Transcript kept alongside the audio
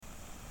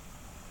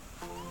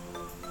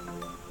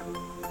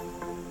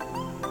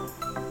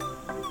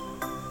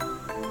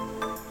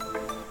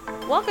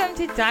Welcome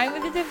to Dine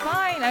with the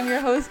Divine. I'm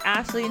your host,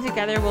 Ashley, and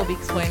together we'll be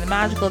exploring the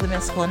magical, the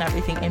mystical, and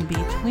everything in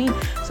between.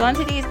 So on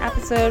today's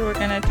episode, we're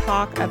going to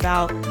talk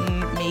about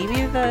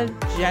maybe the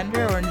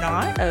gender or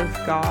not of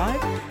God,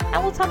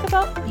 and we'll talk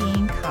about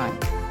being kind.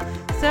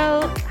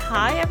 So,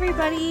 hi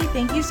everybody.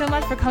 Thank you so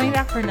much for coming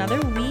back for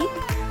another week,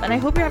 and I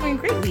hope you're having a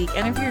great week.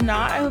 And if you're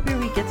not, I hope your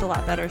week gets a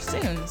lot better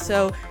soon.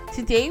 So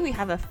today we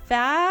have a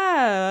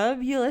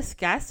fabulous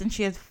guest, and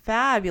she has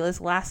fabulous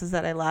glasses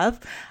that I love.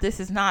 This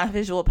is not a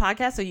visual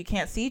podcast, so you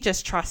can't see.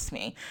 Just trust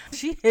me.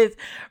 She is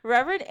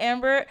Reverend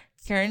Amber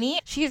Kearney.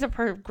 She is a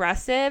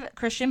progressive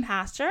Christian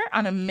pastor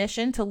on a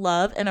mission to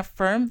love and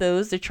affirm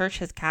those the church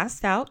has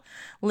cast out,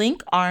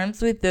 link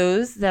arms with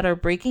those that are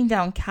breaking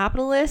down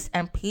capitalist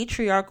and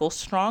patriarchal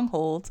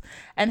strongholds,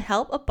 and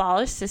help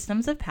abolish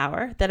systems of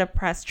power that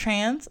oppress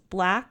trans,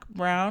 black,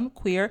 brown,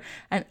 queer,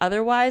 and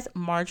otherwise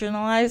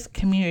marginalized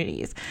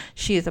communities.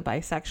 She is a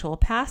bisexual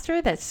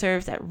pastor that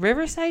serves at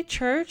Riverside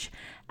Church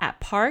at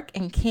Park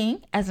and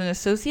King as an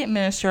associate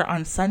minister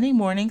on Sunday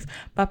mornings,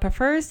 but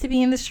prefers to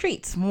be in the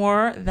streets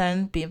more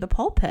than be in the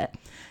pulpit.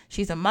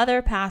 She's a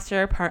mother,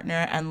 pastor,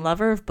 partner, and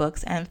lover of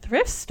books and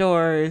thrift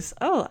stores.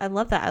 Oh, I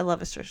love that. I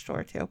love a thrift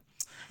store too.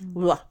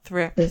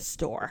 Thrift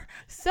store.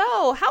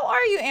 So, how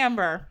are you,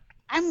 Amber?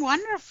 I'm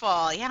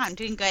wonderful. Yeah, I'm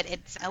doing good.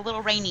 It's a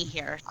little rainy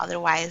here.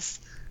 Otherwise,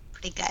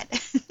 pretty good.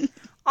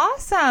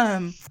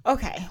 Awesome.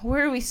 Okay,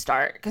 where do we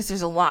start? Because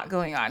there's a lot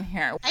going on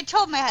here. I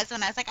told my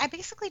husband, I was like, I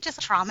basically just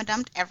trauma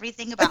dumped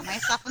everything about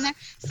myself in there.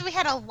 So we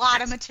had a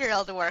lot of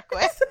material to work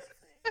with.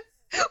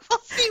 We'll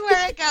see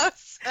where it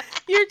goes.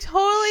 You're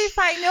totally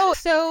fine. No,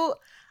 so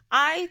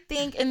I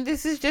think, and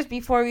this is just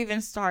before we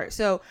even start.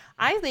 So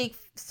I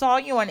saw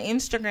you on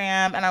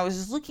Instagram, and I was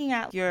just looking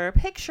at your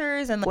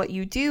pictures and what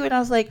you do, and I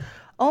was like,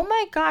 oh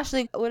my gosh,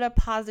 what a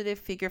positive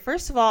figure.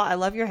 First of all, I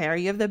love your hair.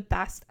 You have the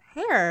best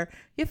hair.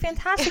 You have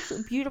fantastic,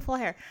 beautiful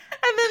hair.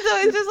 And then so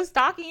it's just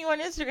stalking you on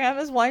Instagram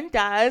as one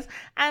does.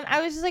 And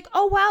I was just like,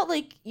 oh wow,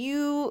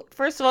 you,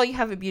 first of all, you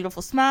have a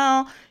beautiful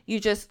smile. You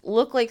just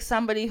look like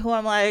somebody who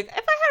I'm like, if I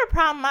had a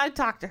problem, I'd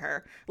talk to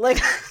her. You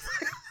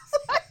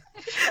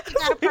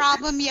got a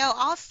problem, yo,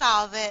 I'll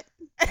solve it.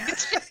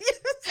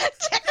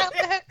 Check out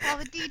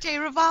the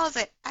DJ revolves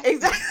it.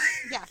 Exactly.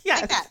 Yeah,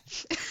 yes. Like that.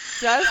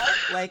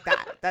 Just like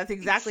that. That's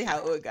exactly how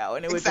it would go,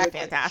 and it would be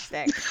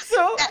fantastic.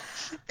 So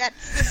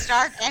that's the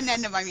start and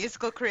end of my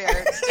musical career.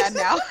 It's done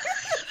now.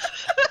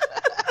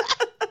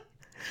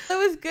 It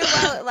was good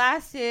while it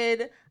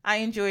lasted. I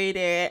enjoyed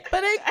it.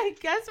 But I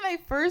guess my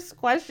first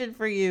question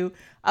for you,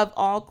 of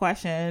all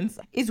questions,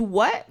 is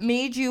what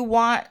made you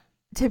want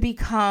to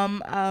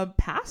become a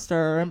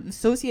pastor,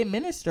 associate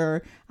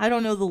minister? I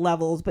don't know the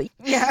levels, but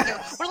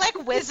yeah. We're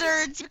like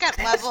wizards. We've got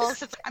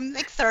levels. I'm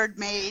like third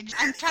mage.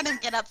 I'm trying to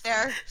get up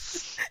there.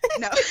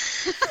 No.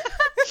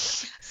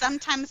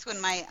 Sometimes when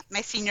my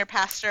senior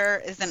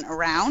pastor isn't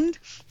around,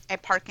 I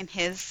park in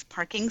his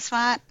parking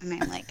spot, and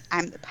I'm like,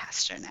 I'm the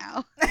pastor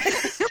now.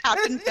 How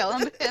can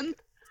film him?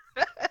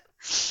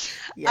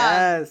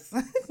 Yes.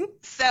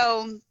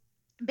 So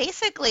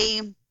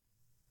basically,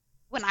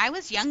 when I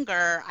was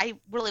younger, I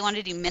really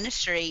wanted to do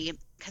ministry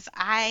because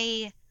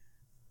I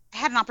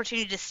had an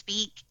opportunity to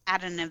speak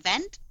at an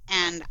event,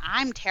 and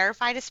I'm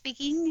terrified of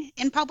speaking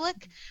in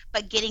public,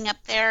 but getting up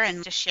there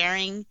and just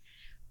sharing,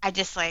 I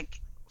just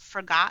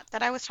forgot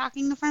that I was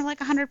talking in front of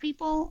 100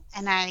 people,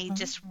 and I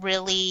just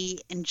really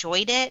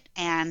enjoyed it.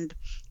 And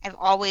I've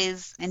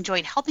always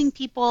enjoyed helping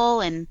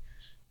people, and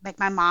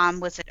my mom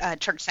was a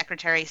church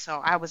secretary, so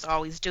I was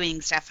always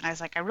doing stuff, and I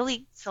was like, I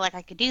really feel like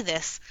I could do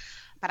this.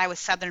 But I was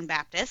Southern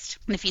Baptist.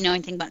 And if you know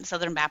anything about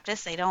Southern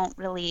Baptists, I don't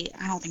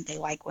think they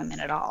like women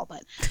at all,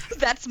 but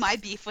that's my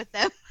beef with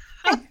them.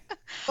 Well,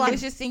 I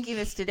was just thinking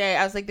this today.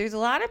 I was like, there's a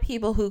lot of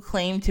people who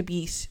claim to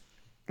be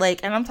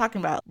and I'm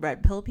talking about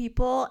red pill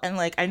people. And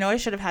I know I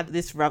should have had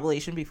this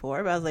revelation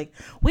before, but I was like,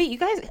 wait, you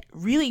guys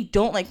really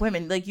don't like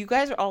women. You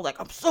guys are all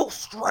I'm so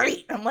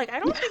straight. I'm like, I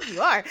don't think you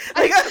are.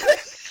 For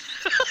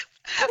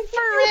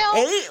real.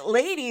 Hate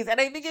ladies. And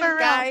I think if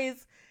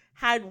guys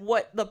had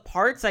what the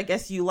parts I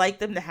guess you like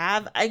them to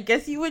have, I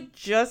guess you would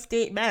just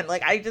date men.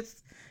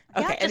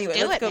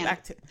 Anyway, let's go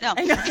back to no.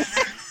 I know.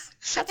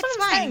 That's what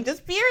I'm saying.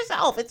 Just be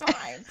yourself. It's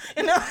fine.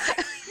 It's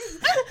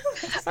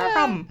not a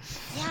problem.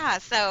 Yeah,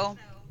 so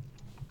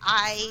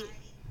I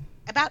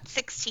about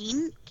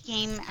 16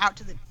 came out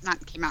to the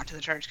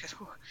church, because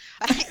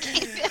I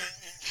came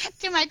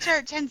to my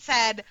church and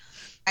said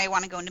I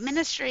want to go into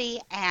ministry,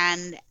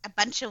 and a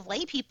bunch of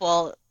lay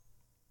people,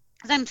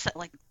 because I'm so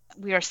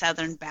we are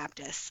Southern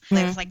Baptists.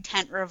 There was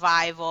tent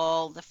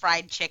revival, the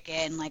fried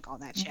chicken, all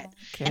that shit.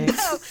 Okay. And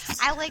so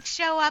I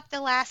show up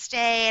the last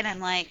day, and I'm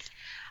like,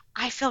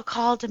 I feel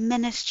called to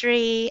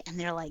ministry. And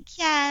they're like,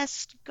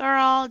 yes,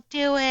 girl,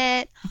 do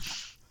it.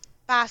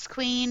 Boss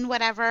queen,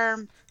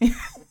 whatever.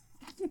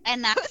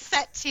 And I was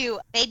set to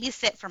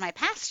babysit for my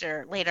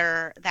pastor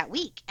later that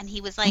week. And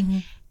he was like,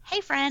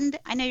 hey, friend,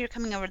 I know you're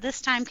coming over this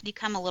time. Could you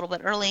come a little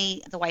bit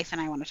early? The wife and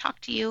I want to talk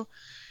to you.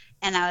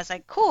 And I was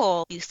like,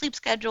 cool, do sleep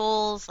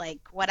schedules, like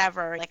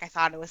whatever. Like I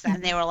thought it was that.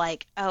 And they were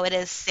like, oh, it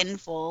is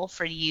sinful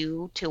for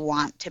you to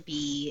want to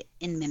be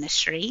in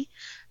ministry.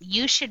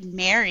 You should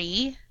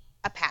marry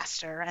a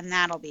pastor and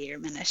that'll be your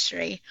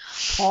ministry.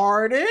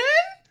 Pardon?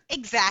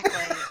 Exactly.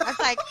 I was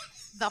like,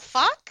 the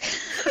fuck?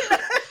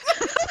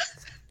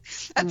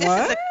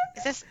 What?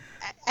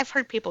 I've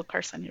heard people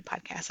curse on your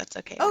podcast. That's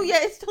okay. Oh, yeah,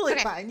 it's totally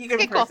Okay. fine. You can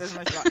Okay, curse cool. as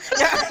much as you want.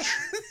 Yeah,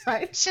 it's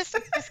fine.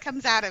 It just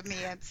comes out of me.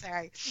 I'm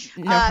sorry.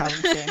 No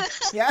problem, Shane.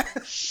 Yeah.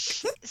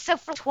 So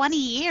for 20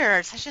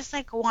 years, I was just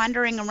like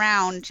wandering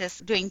around,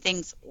 just doing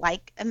things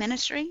like a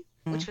ministry,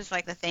 which was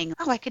like the thing.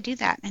 Oh, I could do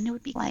that, and it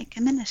would be like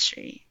a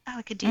ministry. Oh,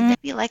 I could do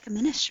that, be like a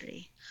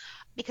ministry.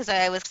 Because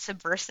I was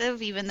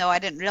subversive, even though I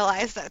didn't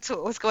realize that's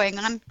what was going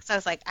on. So I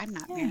was like, I'm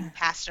not marrying a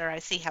pastor. I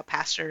see how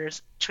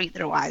pastors treat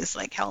their wives.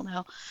 Like, hell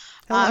no.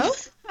 Hello?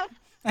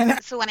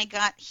 So when I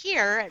got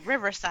here at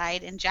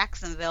Riverside in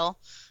Jacksonville,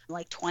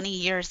 like 20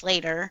 years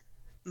later,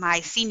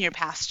 my senior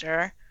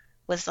pastor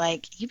was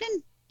like, you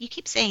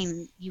keep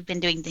saying you've been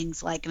doing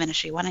things like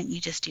ministry. Why don't you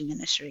just do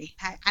ministry?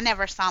 I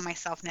never saw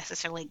myself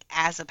necessarily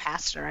as a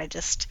pastor. I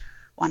just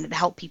wanted to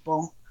help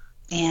people.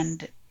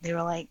 And they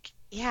were like,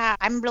 yeah,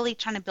 I'm really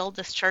trying to build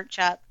this church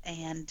up,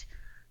 and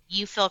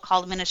you feel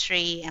called to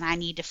ministry, and I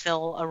need to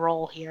fill a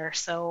role here.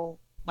 So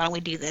why don't we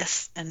do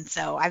this? And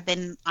so I've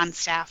been on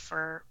staff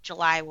for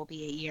July will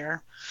be a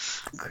year.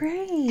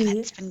 Great. And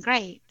it's been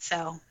great.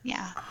 So,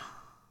 yeah.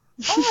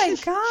 Oh my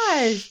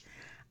gosh.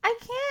 I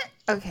can't.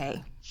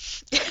 Okay.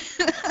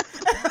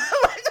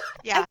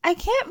 Yeah. I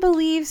can't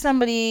believe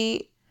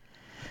somebody.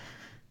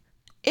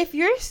 If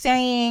you're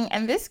saying,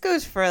 and this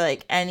goes for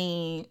like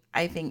any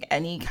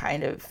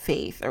kind of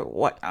faith or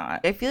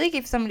whatnot. I feel like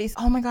if somebody's,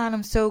 oh my God,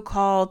 I'm so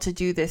called to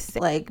do this,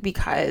 like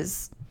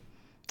because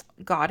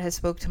God has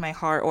spoke to my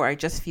heart, or I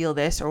just feel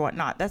this or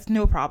whatnot, that's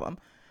no problem.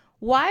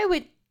 Why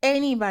would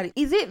anybody,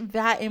 is it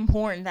that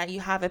important that you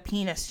have a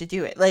penis to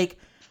do it? Like,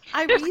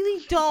 I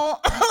really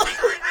don't.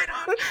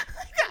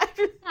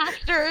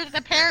 Pastors,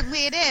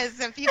 apparently it is.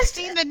 If you've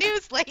seen the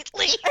news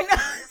lately. I know.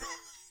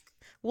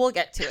 We'll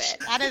get to it.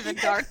 That is a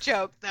dark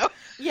joke, though.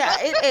 Yeah,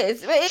 it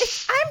is. But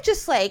I'm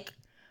just like,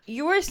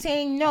 you were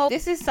saying, no,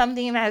 this is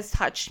something that has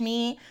touched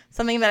me,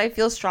 something that I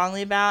feel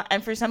strongly about.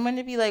 And for someone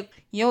to be like,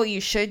 you know what you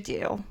should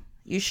do?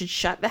 You should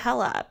shut the hell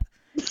up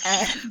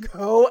and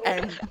go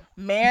and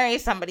marry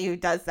somebody who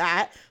does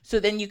that, so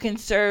then you can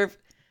serve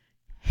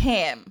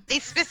him. They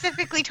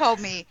specifically told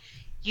me,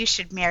 you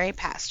should marry a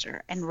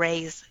pastor and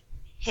raise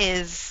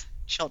his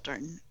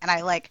children. And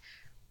I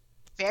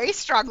very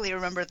strongly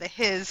remember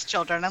his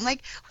children. I'm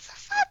like, what the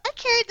fuck? I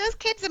carried those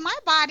kids in my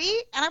body,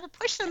 and I would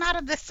push them out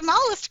of the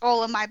smallest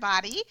hole in my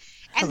body,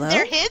 and Hello?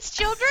 they're his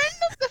children?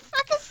 What the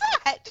fuck is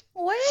that?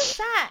 What is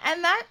that?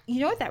 And that,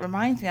 you know what that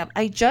reminds me of?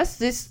 I just,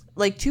 this,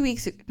 like 2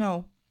 weeks ago,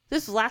 no,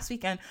 this was last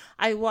weekend,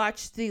 I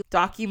watched the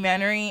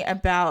documentary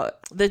about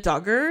the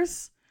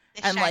Duggars.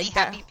 The and shiny, like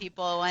that, happy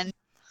people. And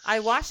I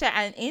watched it,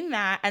 and in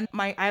that, and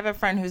I have a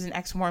friend who's an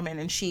ex-Mormon,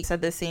 and she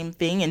said the same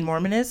thing in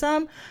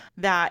Mormonism,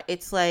 that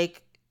it's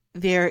like,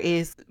 there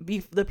is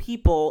the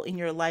people in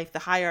your life. The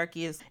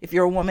hierarchy is, if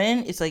you're a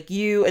woman, it's like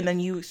you, and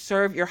then you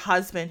serve your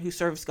husband who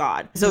serves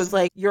God. So it's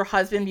like your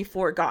husband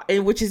before God,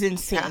 which is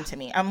insane to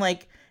me. I'm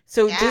like,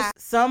 so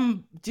just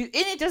and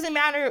it doesn't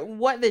matter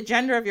what the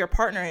gender of your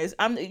partner is.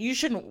 You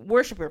shouldn't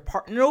worship your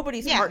partner.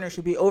 Nobody's partner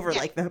should be over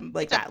like them,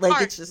 like it's that.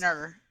 Like, it's just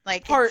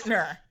like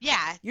partner.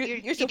 Yeah,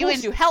 you're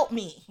supposed to help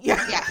me.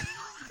 Yeah.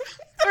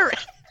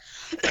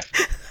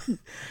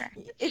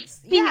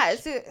 It's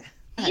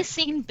Have you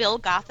seen Bill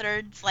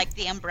Gothard's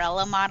The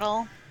Umbrella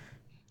Model?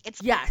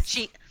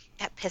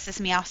 That pisses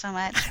me off so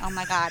much. Oh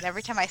my God!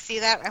 Every time I see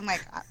that, I'm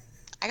like,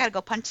 I gotta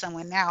go punch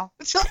someone now.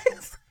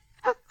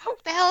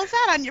 What the hell is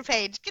that on your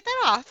page? Get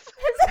that off.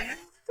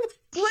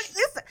 What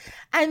is it?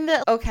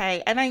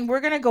 And we're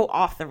gonna go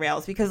off the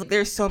rails because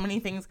there's so many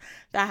things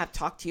that I have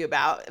talked to you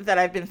about that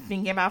I've been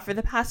thinking about for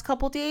the past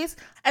couple days.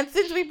 And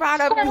since we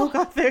brought up Bill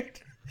Gothard,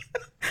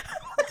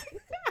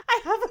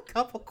 I have a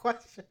couple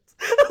questions.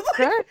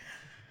 Sure.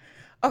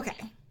 Okay.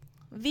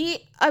 The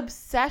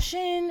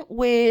obsession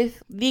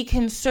with the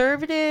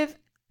conservative,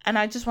 and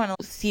I just want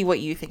to see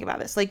what you think about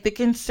this. Like, the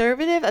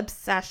conservative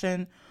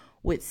obsession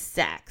with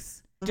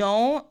sex.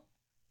 Don't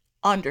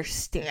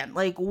understand.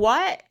 Like,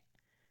 what?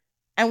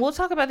 And we'll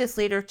talk about this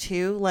later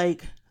too.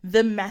 Like,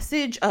 the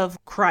message of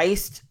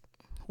Christ,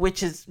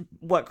 which is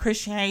what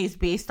Christianity is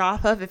based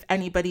off of, if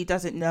anybody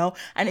doesn't know.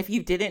 And if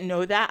you didn't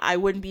know that, I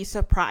wouldn't be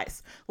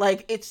surprised.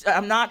 Like,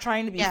 I'm not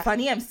trying to be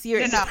funny. I'm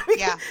serious. No,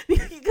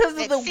 because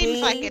of the way. It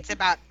seems like it's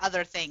about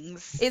other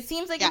things. It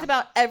seems like it's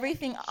about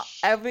everything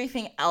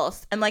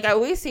else. And like I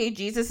always say,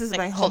 Jesus is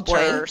my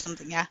homeboy or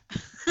something.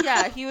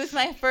 Yeah, he was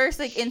my first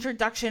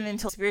introduction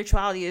into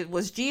spirituality. It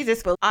was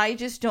Jesus, but I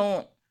just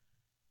don't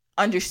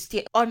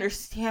understand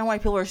why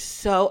people are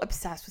so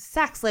obsessed with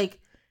sex. Like,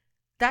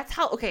 that's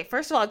how, okay,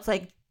 first of all, it's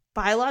like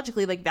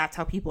biologically, like, that's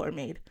how people are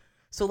made.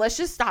 So let's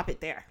just stop it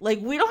there. Like,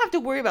 we don't have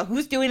to worry about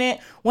who's doing it,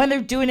 when they're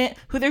doing it,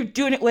 who they're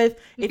doing it with,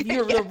 if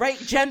you're the right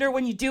gender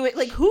when you do it.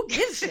 Like, who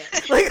gives a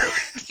shit? Like,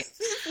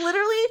 it's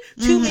literally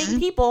two main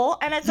people.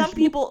 And at some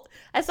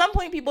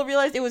point, people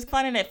realized it was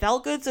fun and it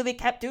felt good, so they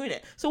kept doing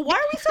it. So why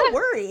are we so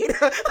worried?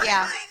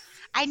 Yeah.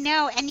 I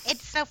know. And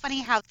it's so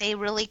funny how they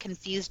really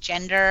confuse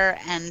gender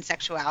and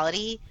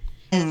sexuality.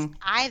 As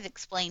I've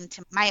explained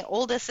to my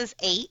oldest is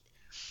 8.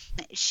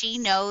 She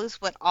knows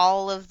what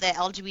all of the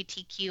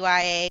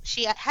LGBTQIA,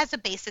 she has a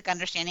basic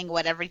understanding of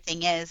what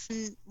everything is.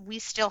 And we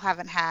still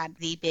haven't had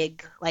the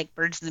big, like,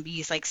 birds and the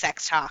bees, like,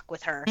 sex talk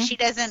with her. She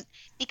doesn't,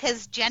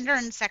 because gender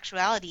and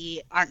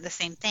sexuality aren't the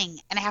same thing.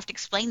 And I have to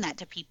explain that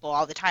to people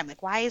all the time.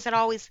 Like, why is it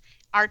always,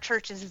 our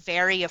church is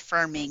very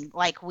affirming.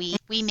 Like, we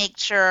make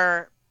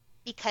sure,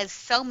 because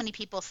so many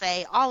people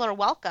say all are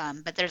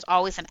welcome, but there's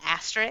always an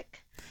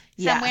asterisk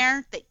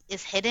somewhere that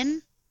is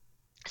hidden.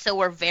 So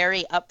we're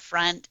very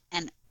upfront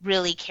and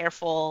really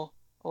careful.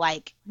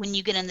 Like, when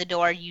you get in the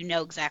door, you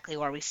know exactly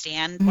where we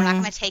stand. We're not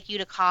going to take you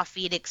to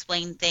coffee to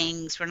explain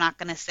things. We're not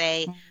going to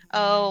say,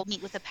 oh,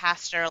 meet with a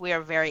pastor. We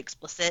are very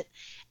explicit.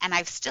 And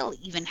I've still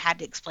even had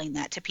to explain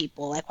that to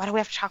people. Like, why do we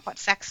have to talk about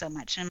sex so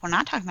much? And we're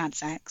not talking about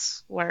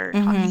sex. We're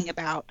talking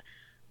about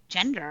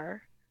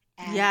gender.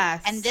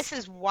 And this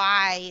is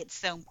why it's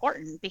so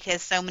important,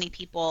 because so many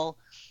people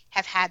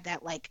have had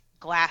that, like,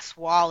 glass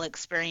wall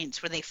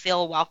experience where they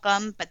feel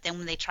welcome, but then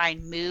when they try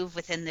and move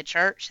within the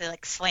church, they,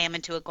 like, slam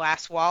into a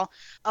glass wall.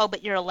 Oh,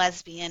 but you're a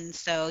lesbian,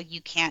 so you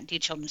can't do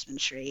children's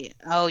ministry.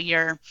 Oh,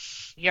 you're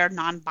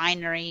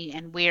non-binary,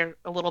 and we're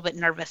a little bit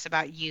nervous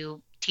about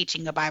you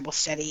teaching a Bible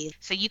study.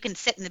 So you can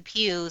sit in the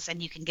pews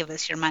and you can give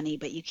us your money,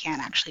 but you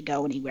can't actually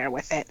go anywhere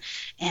with it.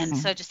 And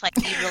so just, like,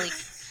 you really,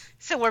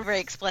 so we're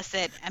very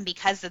explicit, and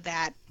because of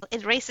that,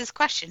 it raises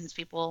questions.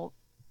 People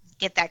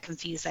get that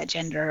confused, that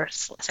gender,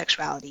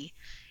 sexuality.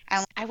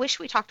 And I wish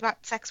we talked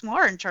about sex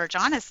more in church,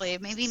 honestly.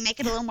 Maybe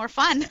make it a little more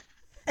fun.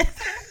 I'm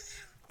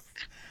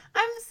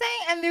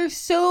saying, and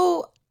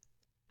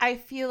I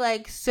feel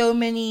like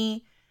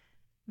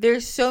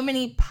there's so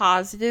many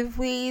positive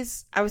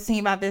ways. I was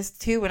thinking about this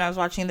too when I was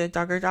watching the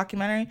Duggar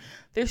documentary.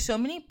 There's so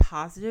many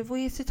positive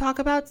ways to talk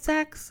about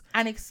sex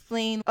and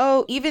explain,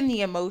 even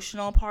the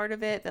emotional part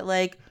of it, that,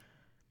 like,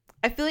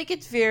 I feel like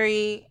it's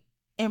very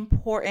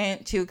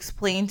important to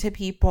explain to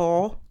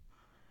people,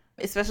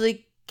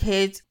 especially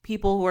kids,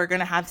 people who are going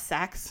to have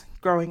sex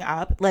growing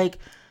up, like,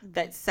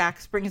 that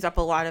sex brings up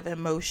a lot of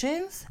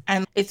emotions,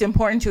 and it's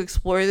important to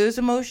explore those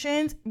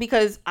emotions,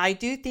 because I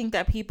do think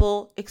that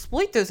people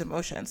exploit those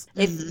emotions.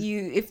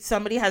 If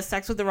somebody has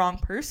sex with the wrong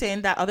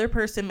person, that other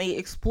person may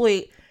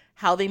exploit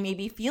how they may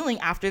be feeling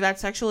after that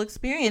sexual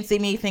experience. They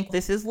may think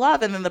this is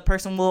love, and then the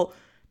person will,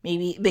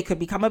 maybe they could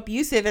become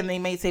abusive, and they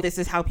may say this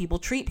is how people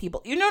treat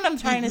people. You know what I'm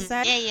trying to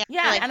say?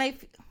 Yeah. Like,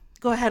 and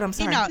go ahead. I'm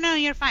sorry. No,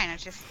 you're fine.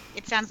 It's just,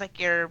 it sounds like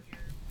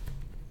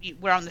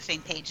we're on the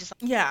same page. Just,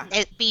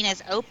 like, being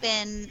as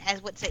open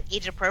as what's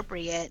age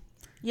appropriate.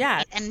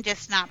 Yeah. And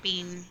just not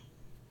being,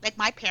 like,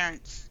 my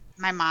parents,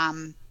 my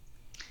mom,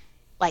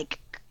 like,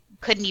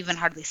 couldn't even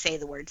hardly say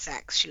the word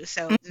sex. She was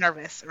so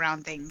nervous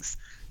around things.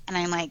 And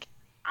I'm like,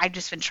 I've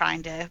just been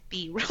trying to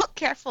be real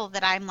careful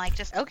that I'm like,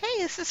 just, okay,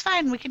 this is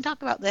fine. We can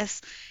talk about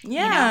this.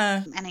 Yeah.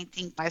 You know? And I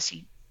think as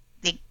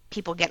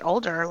people get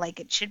older, like,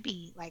 it should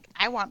be like,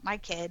 I want my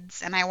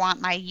kids and I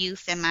want my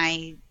youth and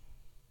my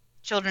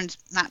children's,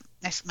 not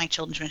my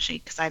children's ministry,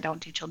 because I don't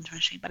do children's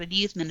ministry, but a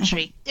youth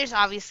ministry. There's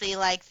obviously,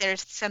 like,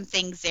 there's some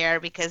things there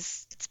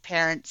because it's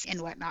parents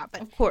and whatnot,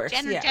 but of course,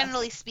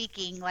 generally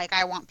speaking, like,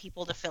 I want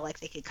people to feel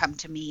like they could come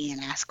to me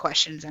and ask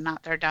questions and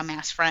not their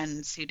dumbass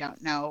friends who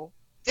don't know.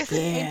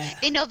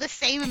 They know the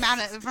same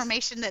amount of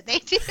information that they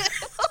do.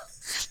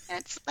 And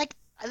it's like,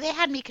 they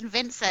had me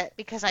convinced that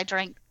because I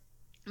drank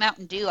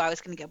Mountain Dew, I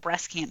was going to get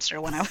breast cancer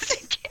when I was a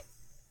kid.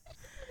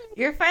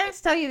 Your friends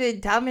tell you the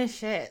dumbest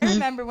shit. I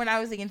remember when I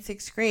was, like, in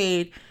 6th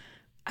grade,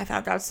 I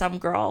found out some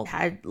girl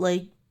had,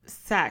 like,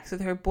 sex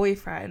with her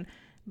boyfriend,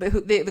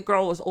 but the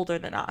girl was older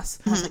than us.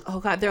 I was like, oh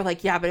God. They're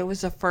like, yeah, but it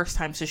was the first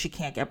time, so she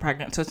can't get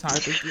pregnant, so it's not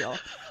a big deal.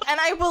 And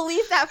I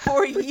believed that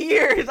for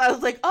years. I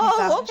was like,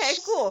 oh, okay,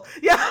 cool.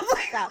 Yeah. I was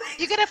like,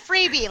 you get a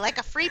freebie, like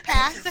a free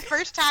pass the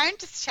first time.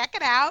 Just check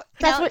it out.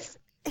 That's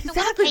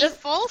exactly. It's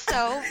painful,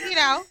 so,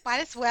 might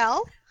as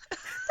well.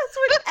 That's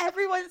what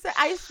everyone said.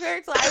 I swear,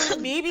 until I was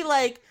maybe,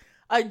 like,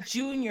 a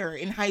junior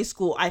in high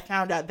school, I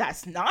found out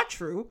that's not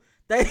true,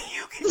 that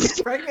you can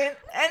get pregnant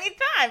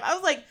anytime. I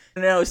was like,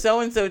 no,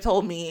 so-and-so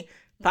told me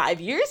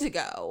 5 years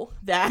ago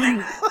that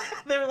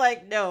they were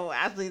like, no,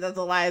 Ashley, that's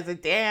a lie. I was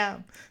like,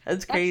 damn,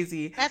 that's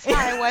crazy. That's how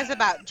I was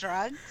about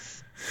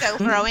drugs. So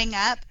growing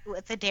up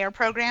with the DARE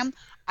program,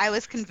 I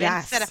was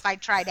convinced that if I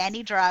tried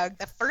any drug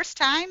the first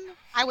time,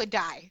 I would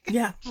die.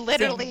 Yeah.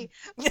 Literally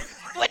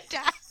would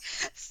die.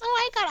 So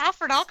I got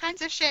offered all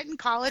kinds of shit in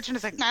college, and I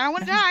was like, I don't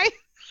want to die.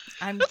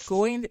 I'm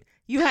going to...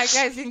 You guys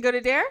didn't go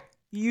to DARE?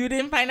 You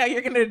didn't find out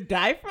you're going to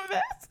die from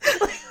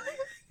this?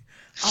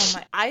 Oh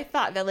my... I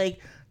thought that,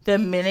 like, the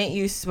minute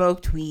you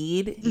smoked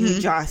weed, you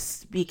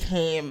just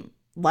became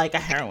like a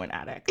heroin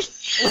addict.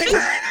 Like,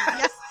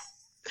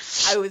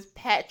 I I was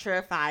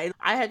petrified.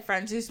 I had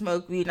friends who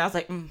smoked weed, and I was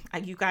like,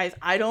 you guys,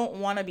 I don't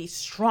want to be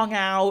strung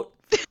out.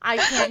 I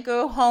can't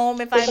go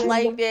home if I'm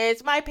like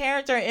this. My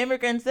parents are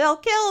immigrants. They'll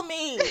kill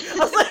me. I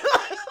was like,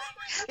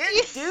 I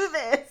can't do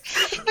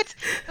this.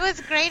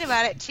 What's great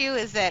about it too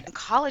is that in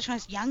college when I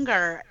was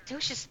younger, there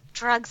was just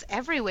drugs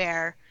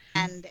everywhere.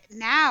 And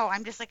now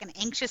I'm just like an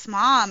anxious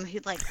mom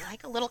who'd like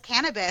a little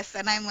cannabis,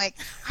 and I'm like,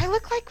 I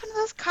look like one of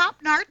those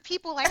cop narc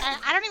people. Like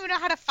I don't even know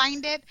how to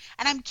find it,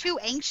 and I'm too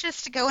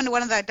anxious to go into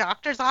one of the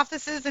doctor's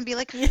offices and be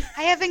like,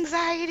 I have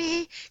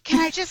anxiety. Can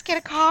I just get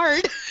a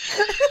card?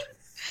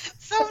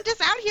 So I'm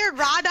just out here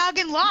raw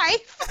dogging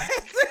life.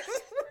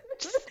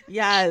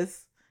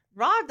 Yes,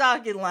 raw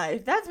dogging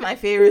life. That's my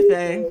favorite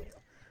thing.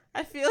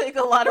 I feel like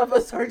a lot of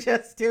us are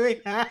just doing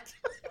that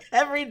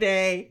every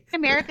day.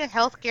 American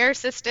healthcare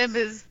system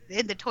is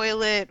in the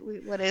toilet.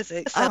 What is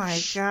it? So, oh my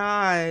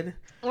God.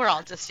 We're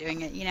all just doing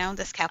it,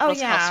 this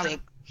capitalist health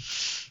week.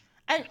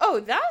 And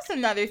that's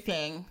another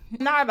thing.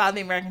 Not about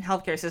the American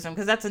healthcare system,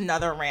 because that's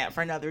another rant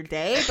for another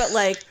day. But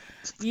like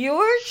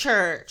your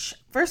church,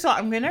 first of all,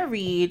 I'm going to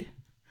read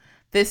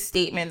this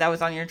statement that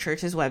was on your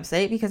church's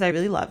website because I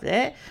really loved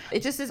it.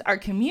 It just says, our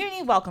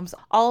community welcomes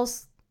all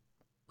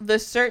the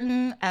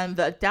certain and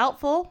the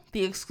doubtful,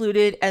 the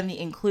excluded and the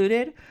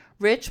included,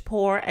 rich,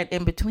 poor, and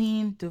in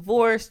between,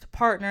 divorced,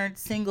 partnered,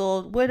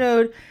 single,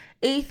 widowed,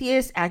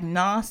 atheist,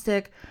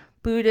 agnostic,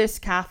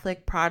 Buddhist,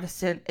 Catholic,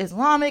 Protestant,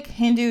 Islamic,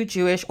 Hindu,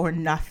 Jewish, or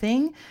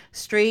nothing,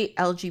 straight,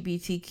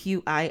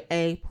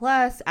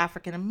 LGBTQIA+,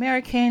 African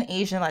American,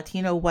 Asian,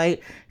 Latino,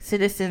 white,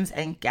 citizens,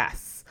 and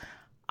guests.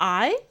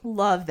 I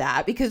love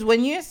that because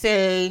when you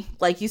say,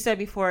 like you said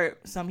before,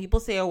 some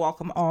people say,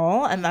 welcome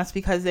all, and that's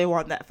because they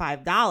want that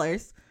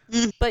 $5.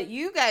 But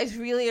you guys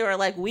really are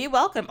like, we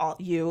welcome all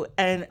you,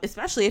 and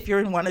especially if you're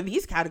in one of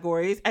these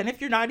categories, and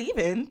if you're not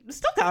even,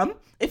 still come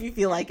if you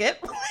feel like it.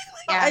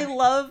 Yeah. I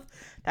love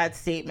that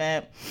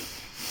statement.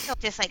 So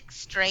just like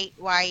straight,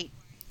 white,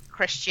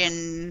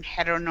 Christian,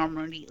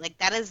 heteronormity, like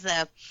that is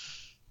the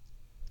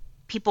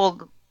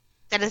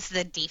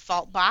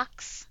default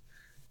box.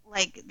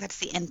 Like that's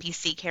the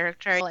NPC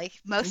character. Like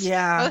most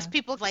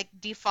people like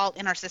default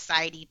in our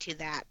society to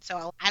that.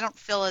 So I don't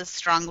feel as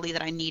strongly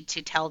that I need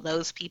to tell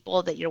those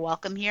people that you're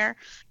welcome here.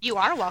 You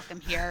are welcome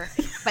here.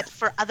 But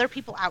for other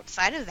people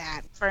outside of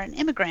that, for an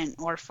immigrant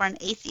or for an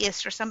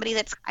atheist or somebody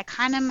that's, I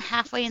kind of am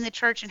halfway in the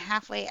church and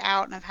halfway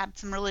out and I've had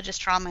some religious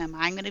trauma. Am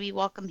I going to be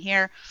welcome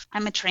here?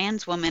 I'm a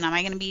trans woman. Am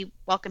I going to be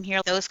welcome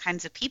here? Those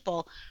kinds of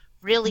people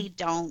really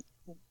don't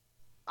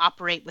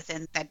operate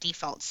within that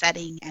default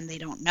setting, and they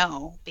don't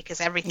know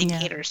because everything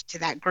caters to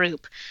that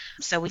group.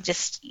 So we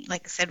just,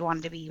 like I said,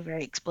 wanted to be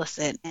very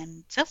explicit,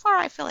 and so far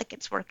I feel like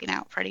it's working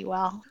out pretty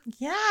well.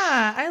 Yeah,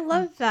 I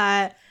love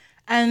that.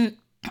 And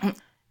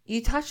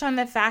you touched on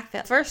the fact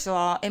that, first of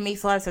all, it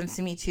makes a lot of sense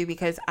to me too,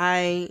 because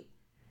I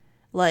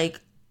feel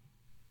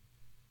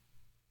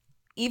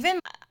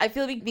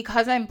like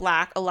because I'm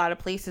Black, a lot of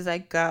places I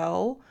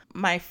go,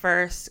 my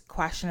first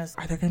question is,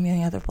 are there going to be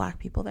any other Black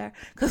people there?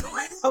 Because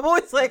I'm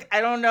always like, I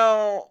don't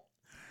know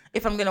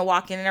if I'm going to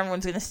walk in and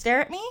everyone's going to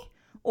stare at me,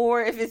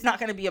 or if it's not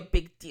going to be a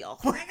big deal.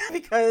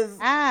 Because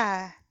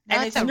and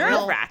it's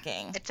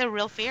nerve-wracking. It's a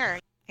real fear.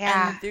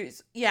 Yeah.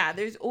 And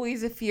there's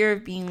always a fear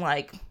of being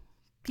like,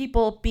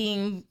 people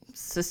being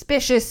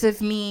suspicious of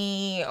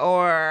me,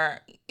 or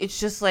it's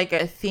just like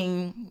a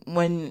thing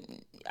when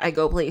I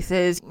go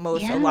places. A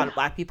lot of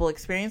Black people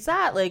experience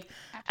that. Like,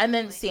 and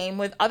then same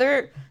with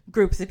other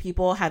groups of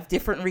people have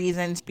different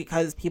reasons,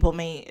 because people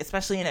may,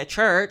 especially in a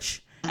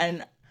church,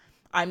 and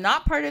I'm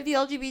not part of the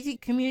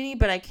LGBT community,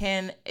 but I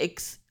can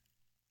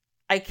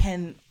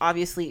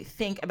obviously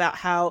think about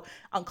how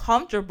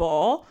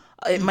uncomfortable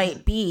it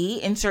might be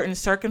in certain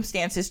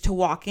circumstances to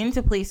walk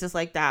into places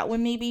like that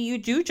when maybe you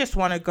do just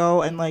want to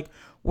go and like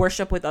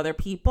worship with other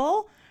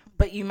people.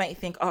 But you might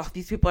think, oh,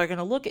 these people are going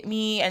to look at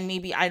me and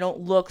maybe I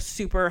don't look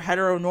super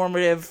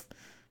heteronormative,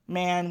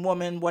 man,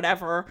 woman,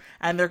 whatever,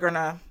 and they're going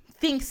to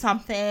think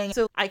something.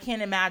 So I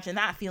can't imagine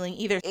that feeling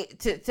either.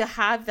 To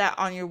have that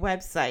on your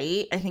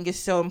website, I think is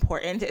so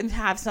important. And to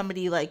have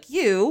somebody like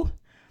you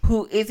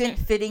who isn't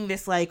fitting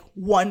this like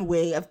one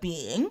way of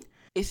being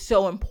is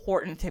so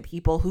important to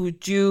people who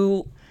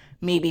do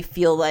maybe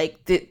feel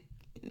like that.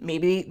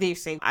 Maybe they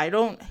say, I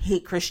don't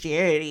hate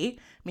Christianity.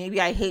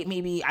 Maybe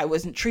I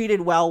wasn't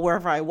treated well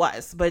wherever I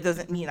was, but it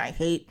doesn't mean I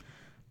hate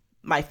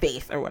my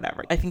faith or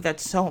whatever. I think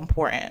that's so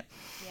important.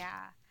 Yeah.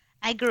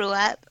 I grew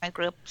up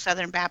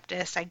Southern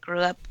Baptist. I grew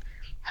up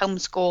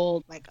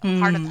homeschooled, like a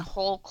part of the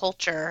whole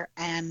culture,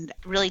 and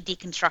really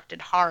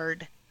deconstructed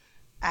hard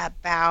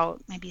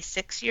about maybe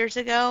 6 years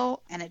ago.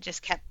 And it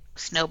just kept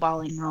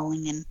snowballing,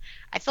 rolling. And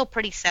I feel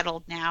pretty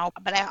settled now,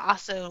 but I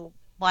also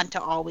want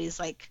to always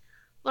like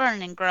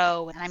learn and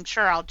grow, and I'm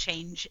sure I'll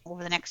change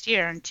over the next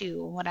year and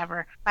two,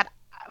 whatever. But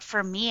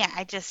for me,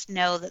 I just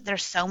know that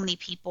there's so many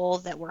people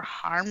that were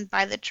harmed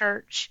by the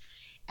church,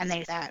 and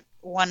they that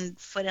one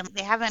foot in.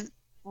 They haven't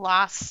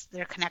lost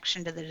their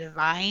connection to the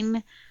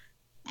divine,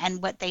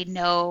 and what they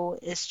know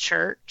is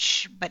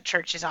church, but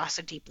church has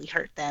also deeply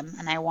hurt them.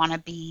 And I want to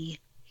be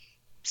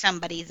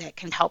somebody that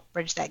can help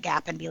bridge that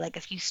gap and be like,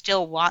 if you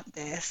still want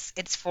this,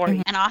 it's for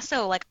you. And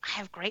also, like, I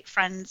have great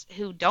friends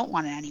who don't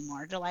want it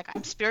anymore. They're like,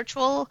 I'm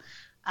spiritual,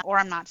 or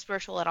I'm not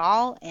spiritual at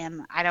all,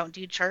 and I don't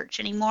do church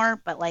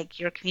anymore, but like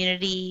your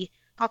community,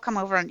 I'll come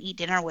over and eat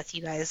dinner with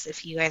you guys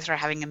if you guys are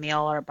having a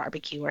meal or a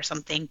barbecue or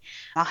something.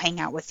 I'll hang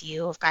out with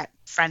you. I've got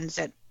friends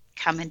that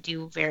come and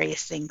do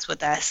various things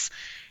with us,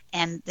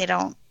 and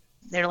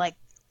they're like,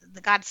 the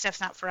God stuff's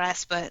not for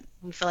us, but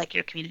we feel like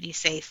your community's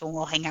safe and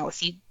we'll hang out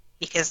with you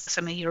because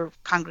some of your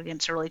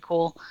congregants are really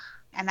cool.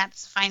 And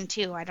that's fine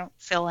too. I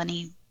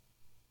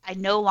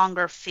no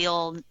longer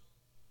feel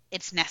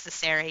it's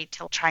necessary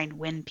to try and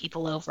win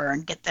people over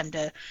and get them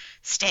to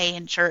stay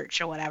in church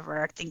or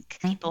whatever. I think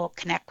people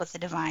connect with the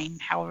divine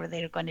however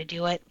they're going to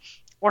do it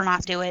or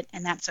not do it,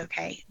 and that's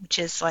okay, which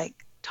is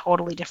like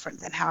totally different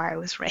than how I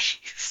was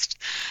raised.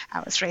 I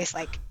was raised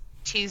like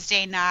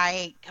Tuesday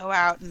night, go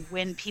out and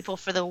win people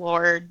for the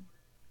Lord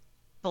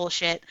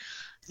bullshit.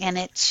 And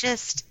it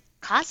just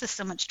causes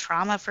so much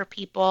trauma for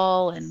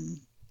people and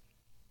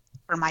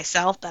for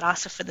myself, but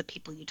also for the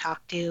people you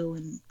talk to,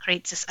 and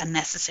creates this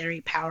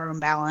unnecessary power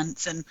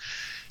imbalance. And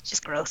it's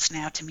just gross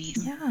now to me.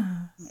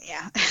 Yeah.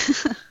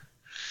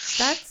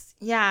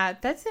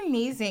 That's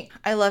amazing.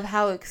 I love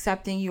how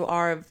accepting you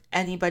are of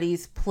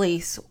anybody's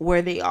place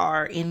where they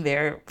are in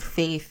their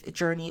faith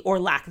journey or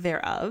lack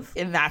thereof.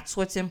 And that's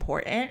what's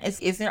important.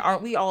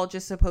 Aren't we all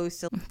just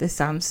supposed to, this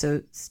sounds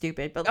so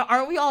stupid, but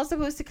aren't we all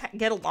supposed to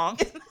get along?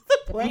 Isn't that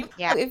the point?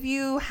 Yeah. If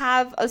you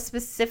have a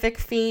specific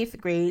faith,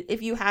 great.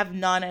 If you have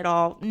none at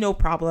all, no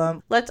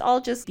problem. Let's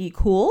all just be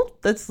cool.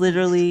 That's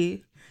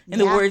literally, in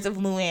the words of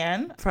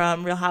Luann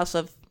from Real House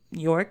of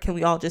New York, can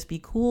we all just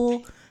be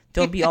cool?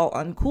 Don't be all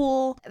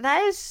uncool.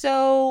 That is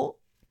so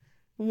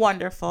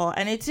wonderful.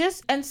 And it's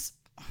just, and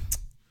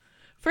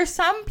for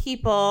some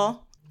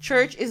people,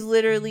 church is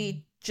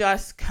literally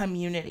just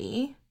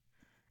community.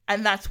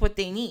 And that's what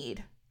they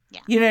need.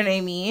 Yeah. You know what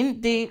I mean?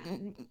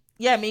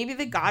 Maybe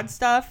the God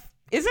stuff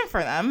isn't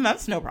for them.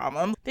 That's no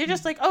problem. They're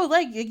just like, oh,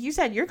 like you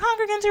said, your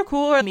congregants are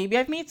cool. Or maybe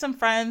I've made some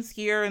friends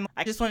here and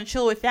I just want to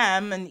chill with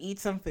them and eat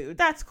some food.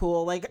 That's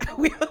cool. Like,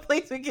 we have a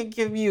place we can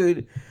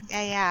commute.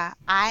 Yeah.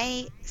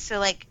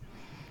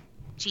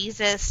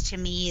 Jesus to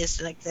me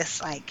is like this,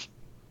 like,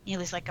 he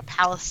was like a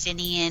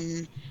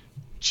Palestinian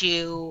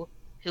Jew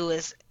who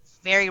was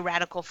very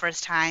radical for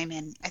his time.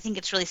 And I think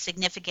it's really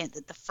significant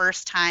that the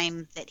first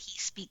time that he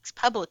speaks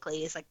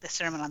publicly is like the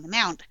Sermon on the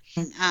Mount.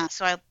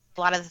 A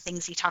lot of the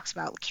things he talks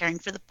about, caring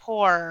for the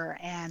poor,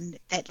 and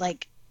that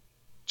like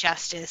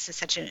justice is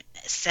such a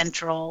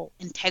central,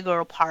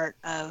 integral part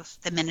of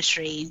the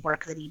ministry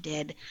work that he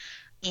did.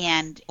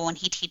 And when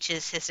he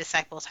teaches his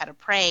disciples how to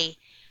pray,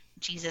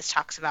 Jesus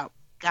talks about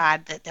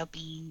God, that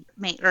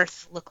may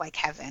earth look like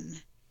heaven.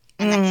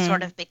 And that's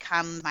sort of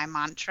become my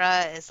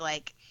mantra, is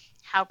like,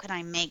 how can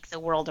I make the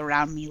world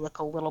around me look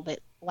a little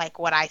bit like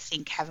what I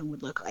think heaven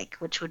would look like,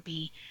 which would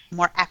be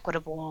more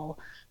equitable,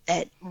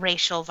 that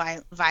racial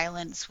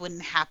violence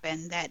wouldn't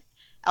happen, that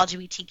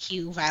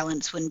LGBTQ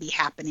violence wouldn't be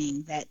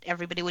happening, that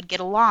everybody would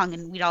get along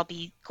and we'd all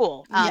be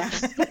cool.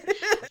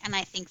 And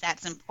I think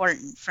that's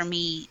important. For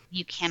me,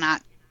 you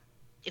cannot,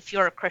 if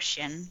you're a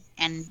Christian,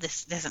 and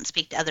this doesn't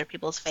speak to other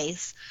people's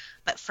faiths,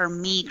 but for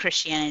me,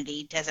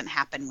 Christianity doesn't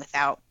happen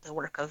without the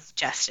work of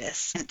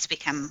justice. And it's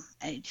become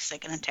just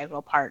like an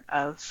integral part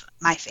of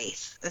my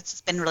faith.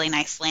 It's been really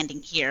nice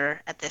landing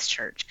here at this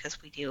church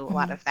because we do a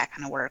lot of that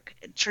kind of work.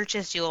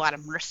 Churches do a lot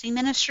of mercy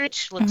ministry,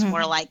 which looks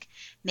more like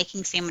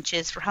making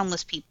sandwiches for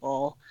homeless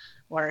people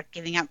or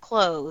giving out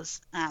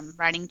clothes,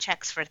 writing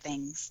checks for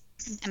things.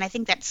 And I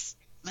think that's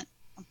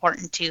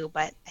important too,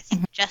 but I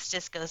think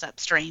justice goes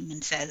upstream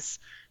and says,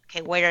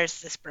 okay, where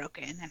is this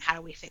broken and how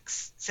do we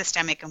fix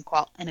systemic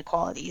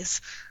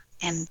inequalities?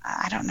 And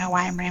I don't know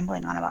why I'm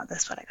rambling on about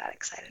this, but I got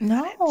excited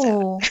about it.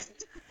 So.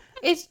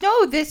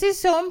 This is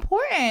so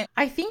important.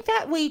 I think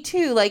that way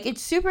too. Like,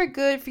 it's super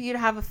good for you to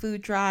have a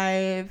food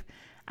drive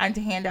and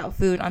to hand out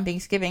food on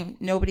Thanksgiving.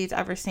 Nobody's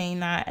ever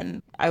saying that.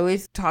 And I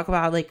always talk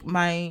about like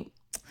my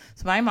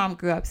mom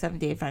grew up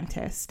Seventh-day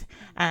Adventist,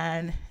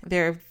 and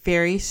they're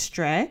very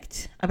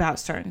strict about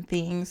certain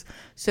things.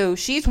 So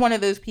she's one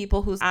of those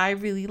people who's, I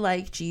really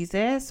like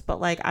Jesus,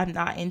 but like I'm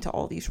not into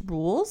all these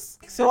rules.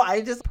 So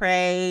I just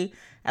pray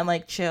and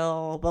like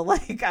chill, but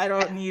like I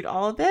don't need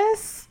all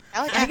this.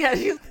 Oh, yeah.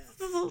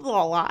 This is a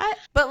lot.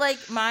 But like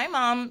my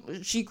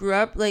mom, she grew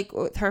up like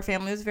her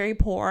family was very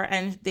poor,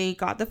 and they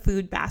got the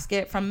food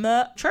basket from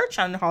the church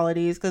on the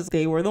holidays because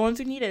they were the ones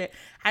who needed it,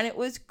 and it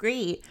was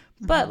great.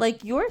 But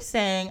like you're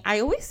saying,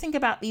 I always think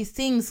about these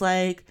things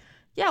like,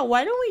 yeah,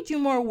 why don't we do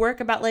more work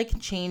about like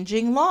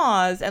changing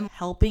laws and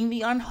helping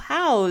the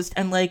unhoused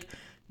and like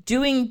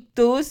doing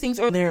those things?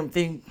 Or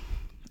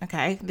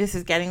okay, this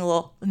is getting a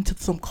little into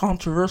some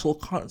controversial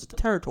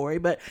territory,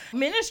 but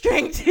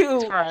ministering to...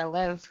 That's where I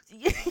live.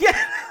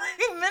 Yeah,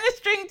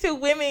 ministering to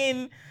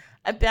women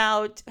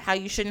about how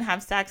you shouldn't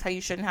have sex, how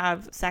you shouldn't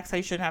have sex,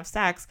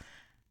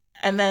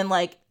 and then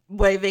like,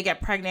 when they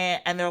get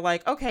pregnant and they're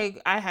like, okay,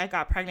 I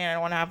got pregnant,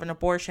 I want to have an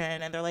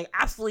abortion, and they're like,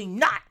 absolutely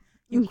not,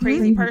 you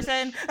crazy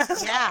person.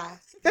 Yeah.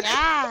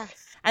 Yeah.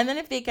 And then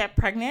if they get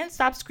pregnant,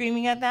 stop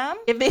screaming at them.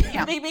 If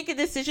they make a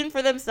decision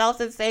for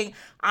themselves and saying,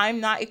 I'm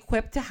not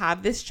equipped to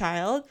have this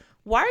child,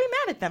 why are you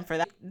mad at them for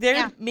that?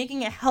 They're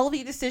making a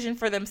healthy decision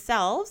for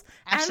themselves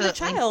and the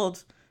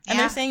child. And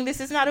they're saying, this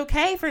is not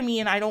okay for me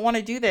and I don't want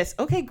to do this.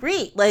 Okay,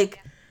 great. Like,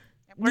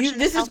 this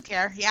is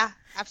healthcare. Yeah,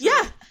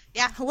 absolutely.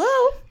 Yeah.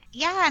 Hello.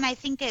 Yeah, and I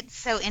think it's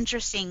so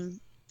interesting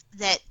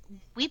that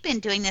we've been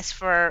doing this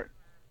for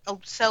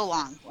so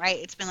long, right?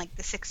 It's been like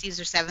the 60s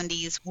or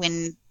 70s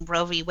when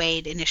Roe v.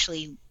 Wade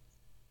initially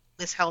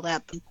was held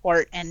up in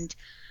court. And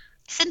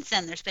since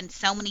then, there's been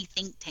so many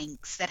think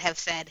tanks that have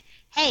said,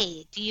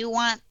 hey, do you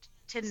want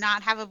to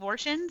not have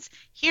abortions?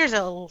 Here's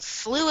a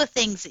slew of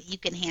things that you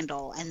can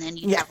handle, and then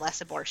you have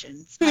less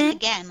abortions. Like,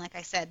 again, like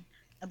I said,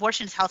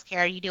 abortion is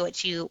healthcare. You do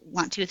what you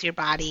want to with your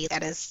body.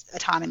 That is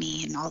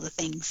autonomy and all the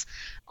things.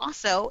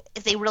 Also,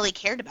 if they really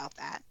cared about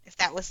that, if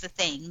that was the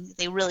thing,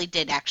 they really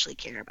did actually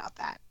care about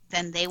that,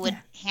 then they would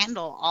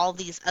handle all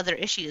these other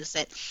issues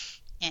that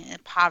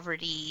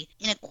poverty,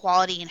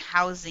 inequality in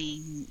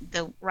housing,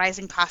 the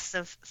rising costs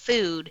of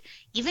food,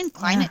 even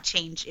climate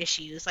change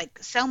issues. Like,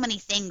 so many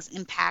things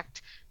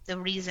impact the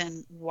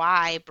reason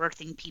why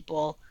birthing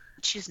people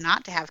choose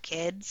not to have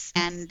kids.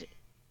 And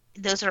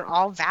those are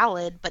all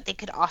valid, but they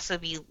could also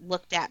be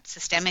looked at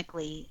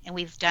systemically. And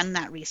we've done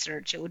that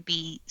research. It would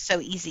be so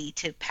easy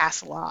to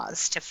pass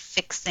laws to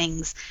fix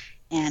things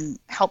and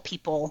help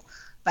people.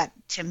 But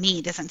to me,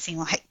 it doesn't seem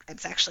like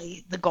that's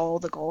actually the goal.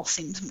 The goal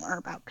seems more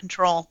about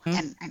control.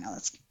 And I know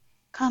it's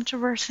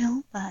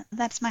controversial, but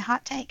that's my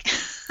hot take.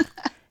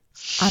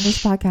 On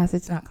this podcast,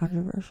 it's not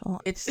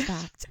controversial. It's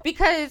fact.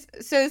 Because,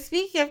 so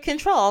speaking of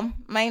control,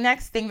 my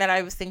next thing that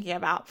I was thinking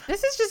about,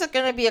 this is just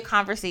going to be a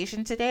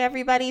conversation today,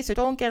 everybody, so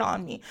don't get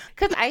on me.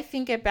 Because I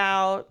think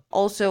about,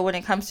 also when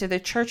it comes to the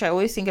church, I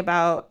always think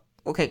about,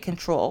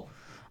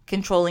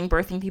 controlling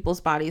birthing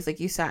people's bodies, like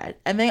you said.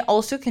 And they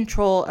also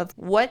control of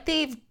what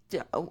they've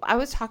done. I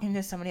was talking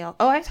to somebody else.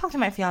 I talked to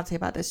my fiance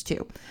about this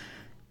too.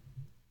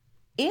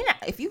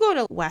 If you go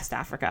to West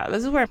Africa,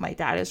 this is where my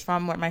dad is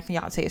from, where my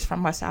fiance is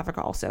from, West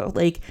Africa also.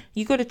 Like,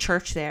 you go to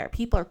church there,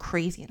 people are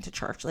crazy into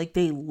church. Like,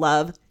 they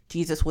love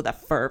Jesus with a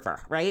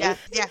fervor, right?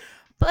 Yeah.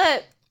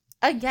 But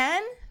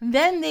again,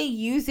 then they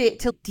use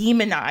it to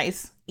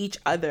demonize each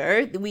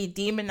other. We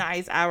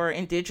demonize our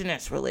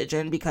indigenous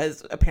religion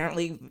because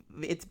apparently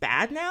it's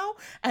bad now.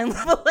 And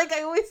like,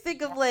 I always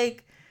think of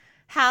like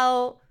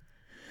how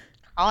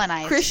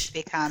colonized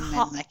become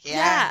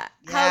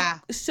how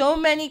so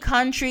many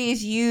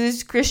countries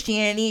use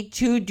Christianity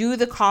to do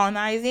the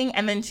colonizing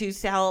and then to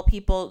tell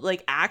people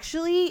like,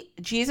 actually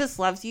Jesus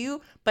loves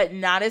you, but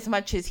not as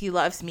much as he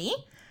loves me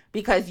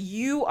because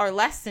you are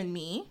less than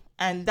me,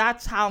 and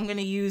that's how I'm going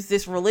to use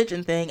this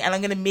religion thing, and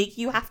I'm going to make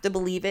you have to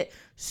believe it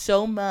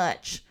so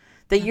much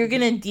that you're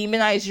going to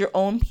demonize your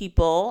own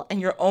people and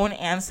your own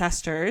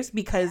ancestors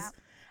because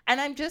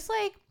and I'm just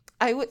like,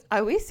 I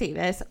always say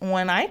this,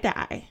 when I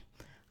die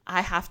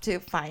I have to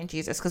find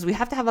Jesus because we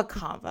have to have a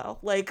convo.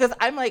 Like, because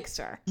I'm like,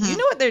 sir, you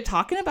know what they're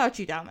talking about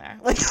you down there?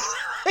 Like,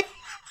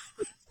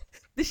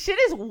 the shit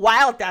is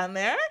wild down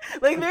there.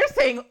 Like, they're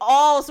saying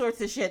all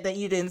sorts of shit that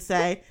you didn't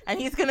say. And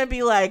he's going to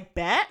be like,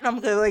 bet? And I'm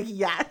going to be like,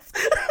 yes.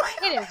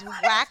 It is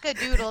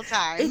whack-a-doodle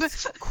time.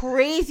 It's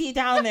crazy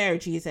down there,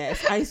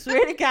 Jesus. I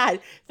swear to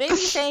God. They be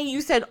saying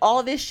you said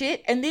all this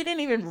shit, and they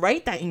didn't even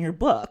write that in your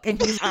book. And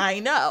he's, I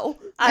know.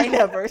 I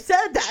never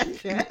said that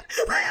shit.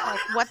 Like,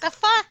 what the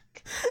fuck?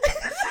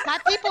 My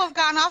people have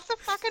gone off the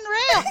fucking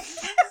rails.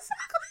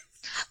 Exactly.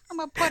 I'm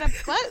gonna put a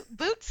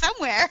boot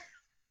somewhere.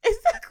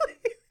 Exactly.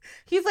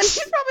 He's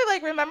probably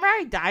like, remember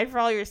I died for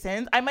all your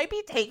sins? I might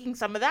be taking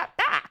some of that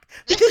back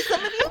because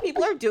some of these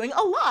people are doing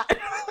a lot.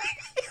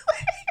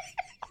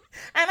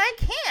 And I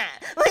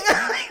can't.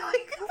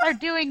 Are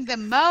doing the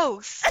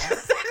most.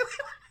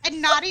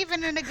 And not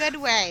even in a good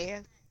way.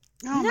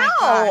 Oh my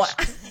gosh.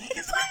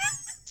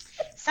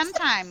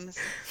 Sometimes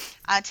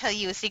I'll tell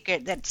you a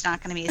secret that's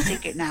not going to be a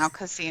secret now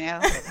because,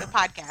 the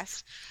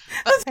podcast.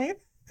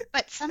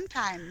 But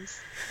sometimes,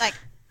 like,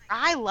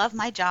 I love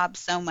my job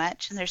so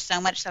much, and there's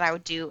so much that I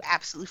would do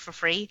absolutely for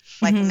free,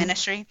 like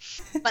ministry.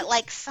 But,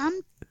 like,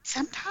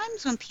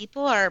 sometimes when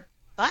people are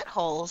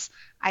buttholes,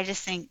 I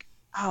just think,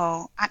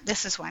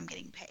 this is why I'm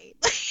getting paid.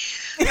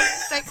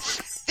 Like,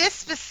 this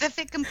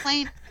specific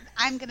complaint,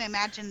 I'm going to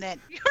imagine that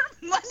your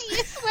money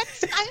is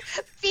what's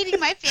feeding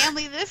my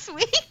family this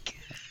week.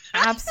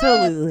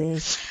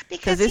 Absolutely.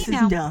 Because this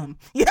is dumb.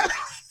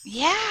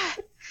 Yeah.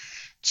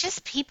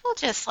 Just people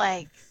just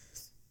like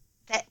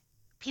that.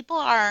 People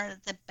are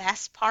the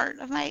best part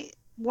of my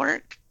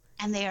work,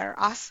 and they are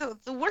also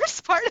the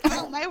worst part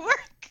about my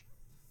work.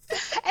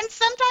 And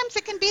sometimes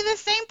it can be the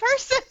same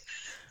person.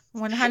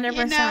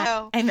 100%.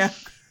 I know.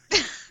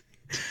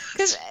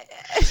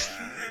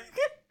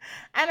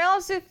 And I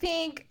also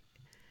think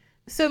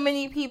so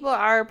many people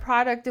are a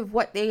product of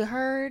what they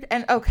heard.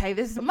 And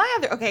this is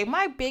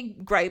my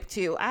big gripe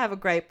too. I have a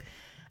gripe.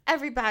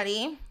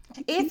 Everybody,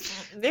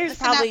 there's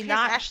probably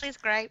not Ashley's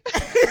gripe.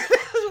 This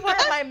is one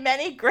of my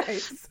many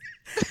gripes.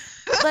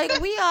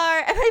 Like, we are,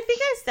 and I think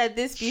I said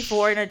this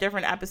before in a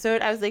different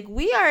episode. I was like,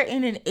 we are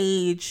in an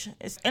age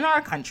in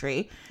our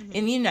country,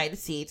 in the United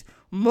States,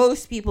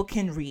 most people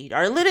can read.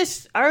 Our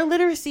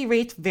literacy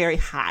rate's very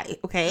high,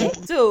 okay?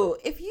 So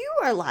if you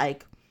are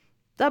like,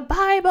 the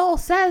Bible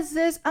says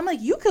this, I'm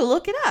like, you can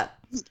look it up.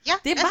 Yeah,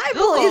 the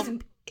Bible is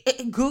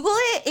Google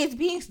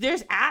it.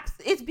 There's apps.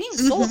 It's being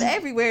sold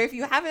everywhere. If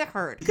you haven't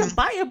heard, you can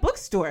buy a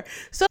bookstore.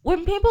 So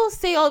when people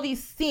say all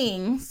these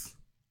things,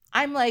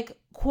 I'm like,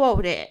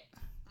 quote it.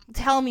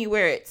 Tell me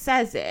where it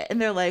says it.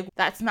 And they're like,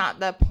 that's not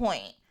the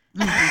point.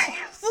 So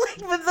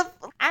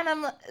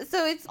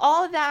it's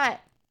all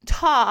that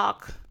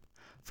talk.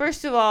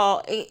 First of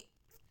all,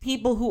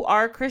 people who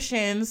are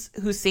Christians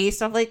who say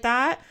stuff like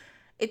that,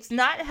 it's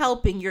not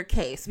helping your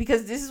case,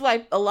 because this is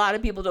why a lot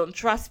of people don't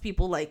trust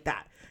people like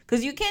that,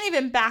 because you can't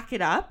even back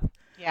it up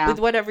with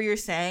whatever you're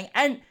saying.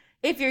 And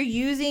if you're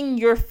using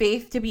your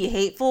faith to be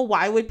hateful,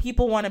 why would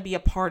people want to be a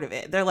part of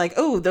it? They're like,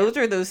 oh, those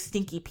are those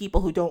stinky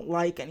people who don't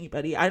like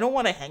anybody. I don't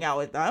want to hang out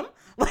with them.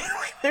 Like,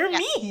 they're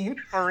mean.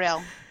 For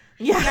real.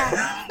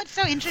 Yeah. What's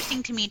so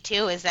interesting to me,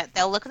 too, is that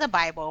they'll look at the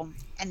Bible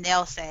and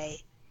they'll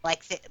say,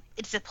 like,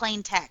 it's a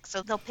plain text.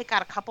 So they'll pick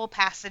out a couple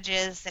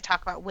passages that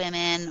talk about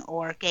women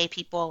or gay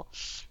people,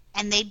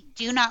 and they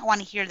do not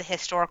want to hear the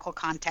historical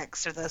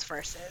context of those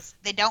verses.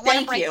 They don't want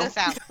to break those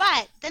out.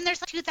 But then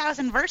there's like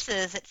 2,000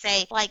 verses that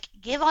say, like,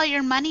 give all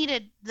your money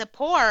to the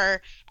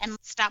poor and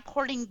stop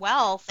hoarding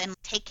wealth and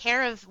take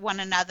care of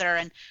one another,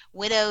 and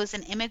widows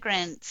and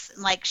immigrants,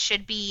 like,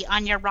 should be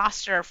on your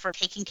roster for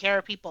taking care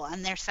of people.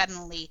 And they're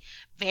suddenly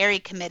very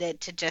committed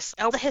to just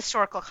the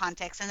historical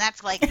context. And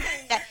that's like,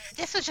 that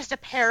this was just a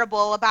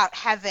parable about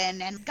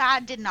heaven, and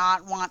God did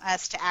not want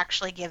us to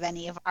actually give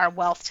any of our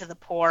wealth to the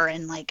poor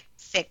and, like,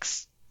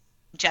 fix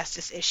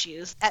justice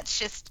issues.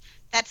 That's a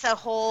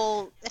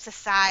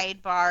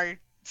sidebar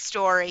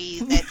story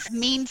that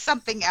means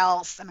something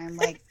else. And I'm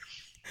like,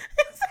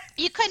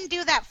 you couldn't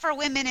do that for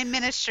women in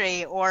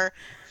ministry or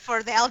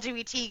for the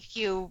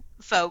LGBTQ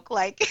folk.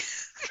 Like,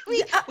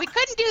 we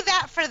couldn't do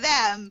that for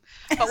them.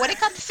 But when it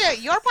comes to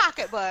your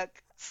pocketbook,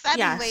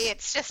 suddenly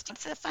it's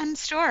a fun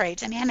story.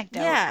 It's an anecdote.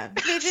 Yeah,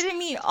 they didn't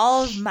mean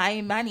all of my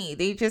money.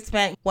 They just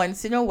meant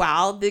once in a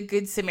while, the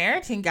Good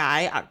Samaritan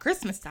guy at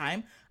Christmas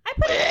time, I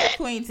put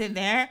Bitcoins in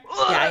there.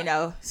 Yeah, I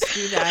know.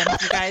 Screw them.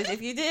 You guys,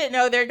 if you didn't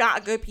know, they're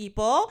not good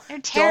people. They're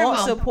terrible.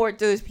 Don't support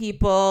those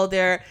people.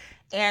 They're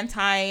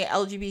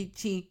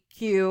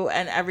anti-LGBTQ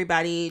and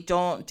everybody.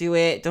 Don't do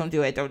it. Don't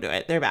do it. Don't do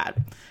it. They're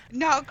bad.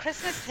 No,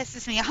 Christmas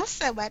pisses me off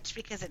so much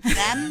because it's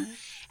them.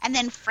 And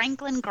then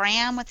Franklin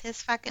Graham with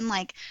his fucking,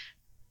 like,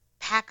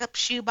 pack up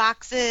shoe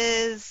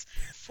boxes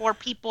for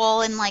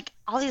people, and, like,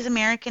 all these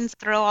Americans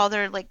throw all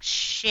their, like,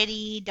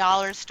 shitty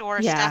dollar store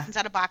stuff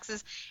inside of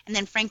boxes, and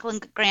then Franklin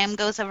Graham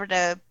goes over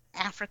to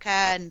Africa,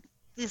 and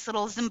these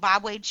little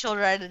Zimbabwe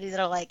children that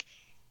are like,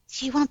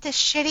 do you want this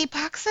shitty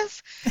box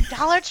of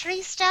Dollar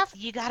Tree stuff?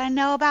 You gotta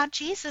know about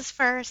Jesus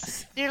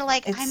first. They're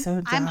like,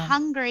 I'm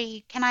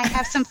hungry. Can I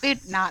have some food?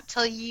 Not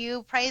till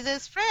you pray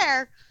this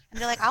prayer. And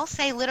they're like, I'll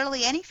say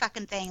literally any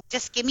fucking thing.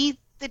 Just give me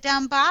the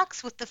dumb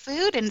box with the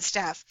food and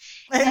stuff.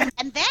 And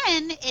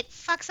then it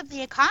fucks up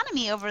the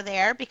economy over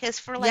there, because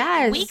for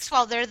like weeks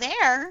while they're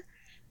there,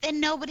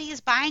 then nobody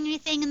is buying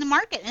anything in the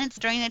market. And it's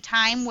during a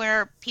time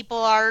where people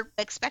are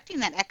expecting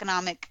that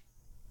economic,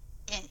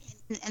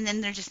 and then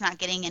they're just not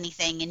getting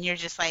anything, and you're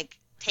just like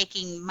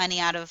taking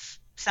money out of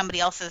somebody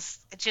else's.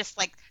 It's just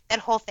like, that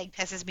whole thing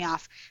pisses me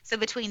off. So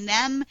between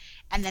them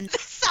and then the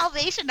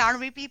Salvation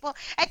Army people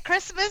at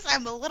Christmas,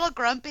 I'm a little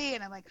grumpy,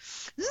 and I'm like,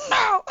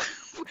 no,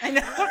 I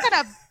know.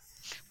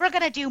 we're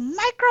gonna do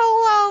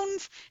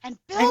microloans and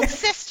build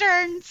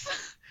cisterns.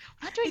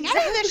 We're not doing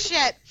any of this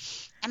shit.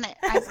 And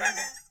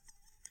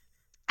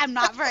I'm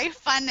not very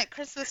fun at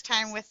Christmas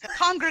time with the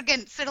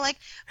congregants that are like,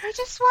 we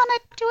just want to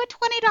do a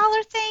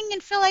 $20 thing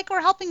and feel like we're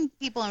helping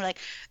people. And we're like,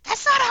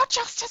 that's not how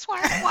justice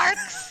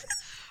works.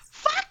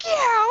 Fuck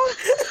you.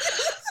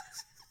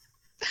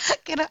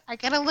 I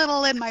get a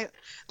little in my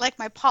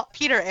Paul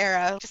Peter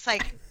era, just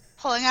like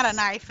pulling out a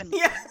knife and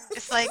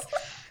just like,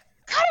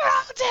 cut it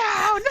all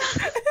down.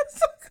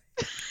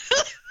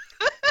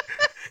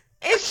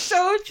 It's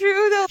so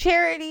true, though.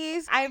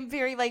 Charities, I'm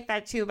very like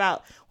that too,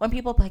 about when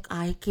people are like,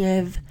 I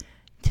give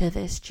to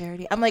this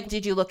charity. I'm like,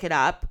 did you look it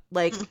up?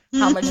 Like,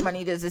 how much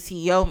money does the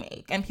CEO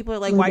make? And people are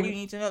like, why do you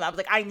need to know that? I was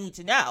like, I need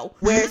to know.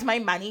 Where's my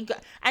money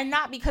and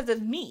not because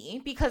of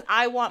me, because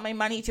I want my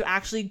money to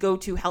actually go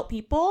to help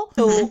people.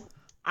 So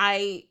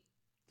I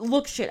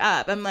look shit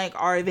up. I'm like,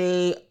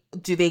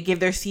 do they give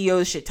their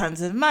CEOs shit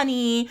tons of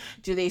money?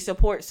 Do they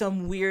support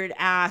some weird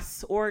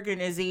ass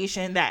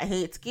organization that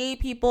hates gay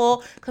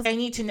people? Because I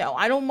need to know.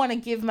 I don't want to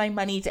give my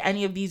money to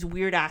any of these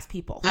weird ass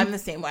people. I'm the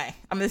same way.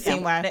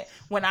 way.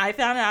 When I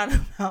found out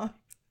about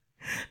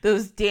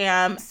those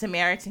damn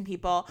Samaritan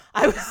people,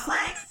 I was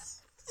like,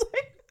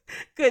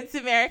 Good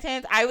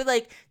Samaritans. I would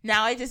like,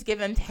 now I just give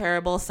them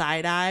terrible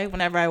side eye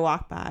whenever I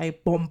walk by.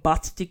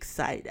 Bombastic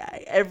side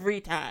eye every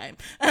time.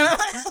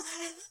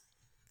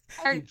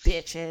 You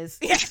bitches.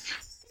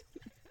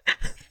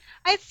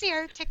 I see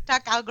our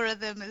TikTok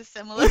algorithm is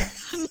similar.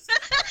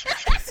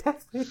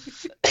 Exactly.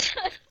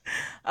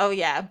 Oh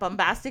yeah,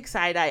 bombastic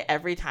side eye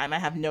every time. I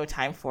have no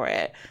time for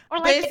it. Or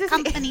But like it's just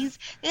companies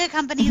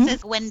Mhm.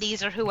 as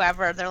Wendy's or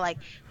whoever, they're like,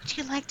 "Would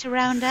you like to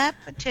round up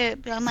to?"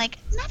 I'm like,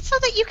 "Not so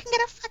that you can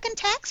get a fucking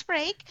tax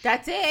break.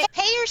 That's it.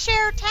 Pay your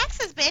share of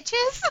taxes,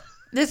 bitches."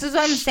 This is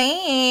what I'm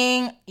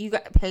saying. You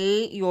got to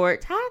pay your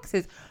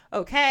taxes.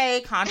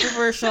 Okay,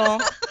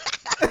 controversial.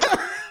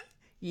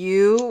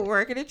 You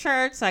work at a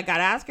church, so I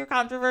gotta ask your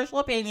controversial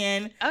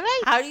opinion. All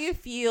right. How do you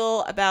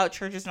feel about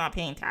churches not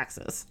paying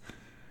taxes?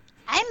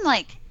 I'm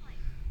like,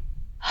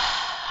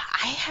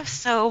 I have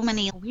so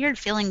many weird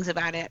feelings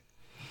about it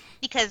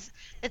because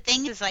the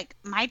thing is, like,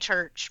 my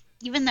church,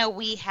 even though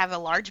we have a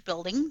large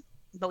building,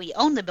 but we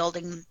own the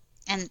building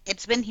and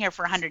it's been here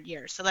for 100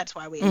 years, so that's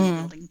why we own the Mm.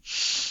 building.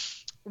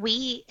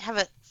 We have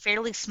a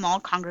fairly small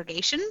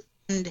congregation,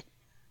 and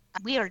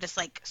we are just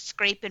like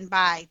scraping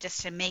by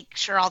just to make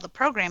sure all the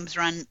programs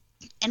run.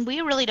 And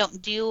we really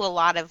don't do a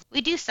lot of, we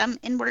do some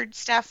inward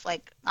stuff.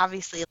 Like,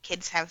 obviously,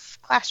 kids have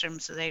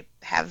classrooms, so they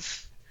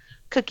have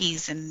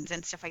cookies and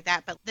stuff like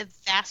that. But the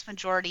vast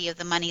majority of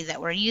the money that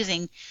we're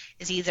using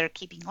is either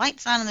keeping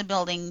lights on in the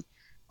building,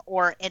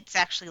 or it's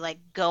actually like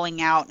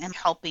going out and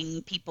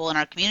helping people in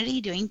our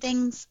community doing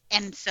things.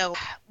 And so,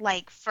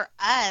 like, for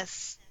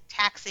us,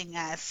 taxing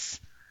us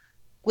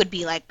would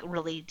be like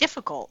really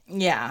difficult.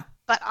 Yeah.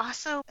 But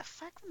also,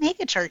 fuck the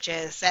mega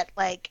churches that,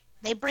 like,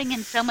 they bring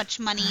in so much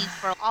money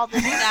for all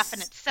this stuff,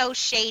 and it's so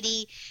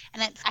shady.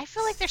 And I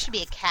feel like there should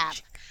be a cap.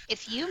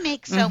 If you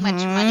make so much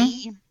Mm-hmm.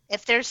 money,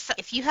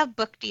 if you have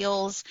book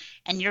deals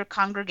and your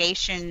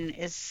congregation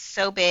is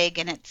so big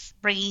and it's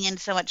bringing in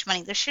so much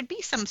money, there should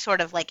be some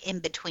sort of like in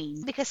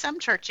between, because some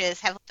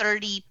churches have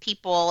 30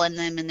 people in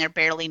them and they're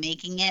barely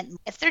making it.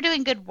 If they're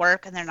doing good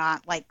work and they're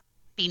not like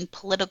being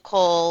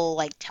political,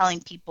 like telling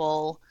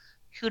people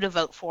who to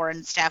vote for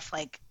and stuff,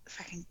 like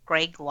fucking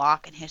Greg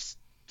Locke and his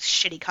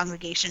shitty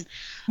congregation.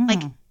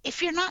 Like, Hmm.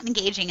 if you're not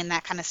engaging in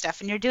that kind of stuff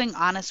and you're doing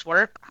honest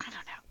work, I don't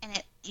know,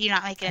 and you're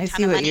not making a I ton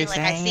see of what money, you're like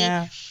I saying. see,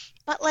 Yeah.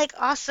 but like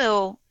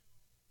also,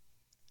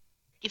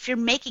 if you're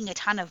making a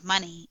ton of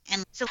money,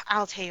 and so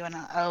I'll tell you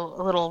a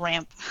little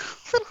ramp,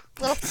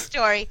 little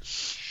story.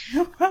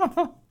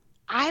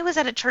 I was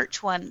at a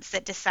church once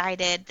that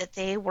decided that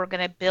they were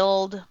going to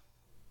build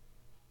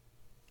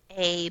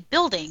a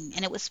building,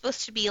 and it was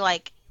supposed to be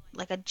like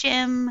a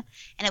gym,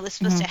 and it was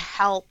supposed to Mhm.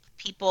 help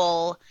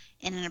people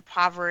in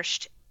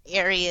impoverished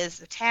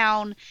areas of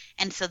town,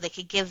 and so they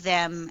could give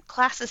them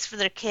classes for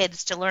their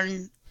kids to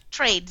learn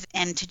trades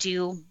and to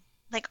do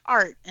like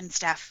art and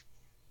stuff.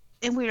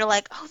 And we were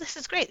like, oh, this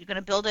is great, they're going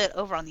to build it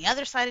over on the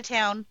other side of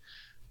town.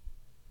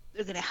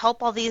 They're going to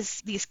help all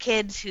these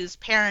kids whose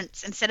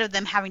parents, instead of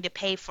them having to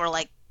pay for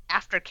like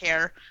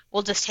aftercare,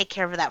 we'll just take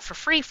care of that for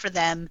free for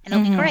them, and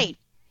it'll be Mhm. great.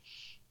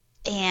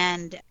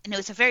 And it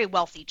was a very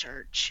wealthy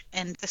church,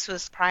 and this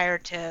was prior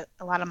to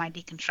a lot of my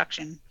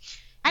deconstruction.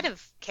 I'd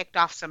have kicked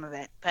off some of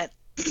it, but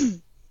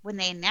when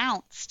they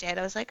announced it,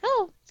 I was like,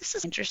 oh, this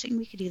is interesting,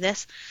 we could do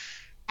this.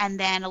 And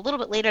then a little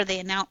bit later they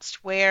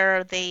announced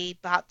where they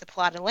bought the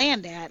plot of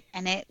land at,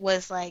 and it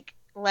was like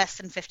less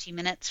than 15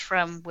 minutes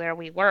from where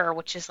we were,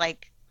 which is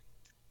like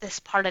this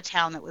part of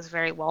town that was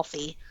very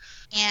wealthy.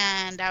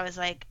 And I was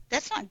like,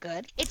 that's not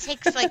good. It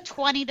takes like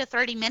 20 to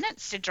 30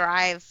 minutes to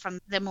drive from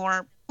the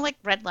more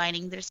like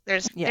redlining.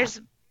 Yeah.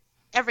 There's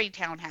every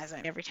town has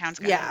it. Every town's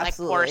got Yeah, a like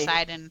poor absolutely.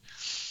 side. And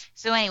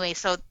so anyway,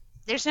 so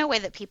there's no way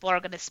that people are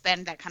going to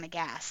spend that kind of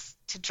gas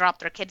to drop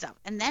their kids off.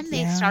 And then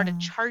they Yeah. started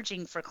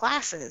charging for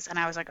classes, and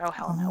I was like, oh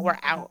hell no, we're Oh.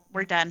 out.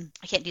 We're done.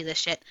 I can't do this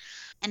shit.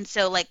 And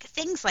so like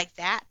things like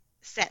that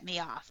set me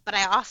off. But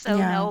I also know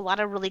Yeah. a lot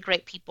of really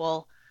great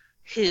people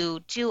who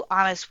do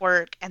honest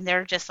work, and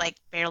they're just like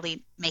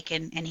barely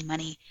making any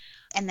money,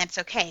 and that's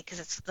okay because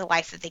it's the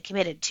life that they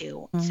committed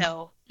to. Mm.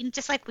 So,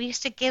 just like we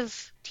used to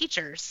give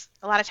teachers,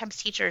 a lot of times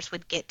teachers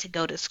would get to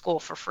go to school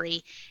for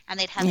free, and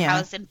they'd have Yeah.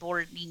 housed and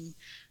boarding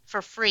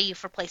for free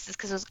for places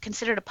because it was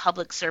considered a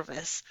public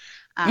service.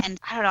 And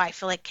I don't know, I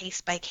feel like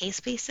case by case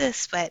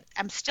basis, but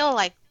I'm still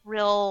like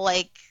real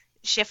like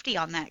shifty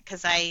on that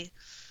because I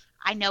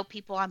know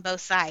people on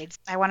both sides.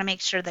 I want to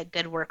make sure that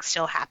good work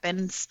still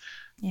happens,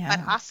 but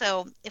Yeah.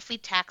 also if we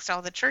taxed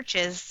all the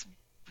churches,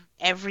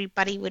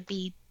 everybody would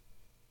be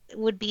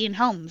in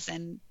homes,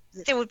 and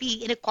there would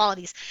be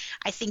inequalities.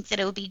 I think that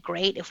it would be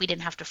great if we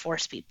didn't have to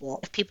force people.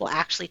 If people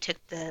actually took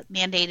the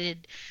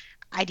mandated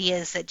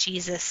ideas that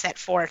Jesus set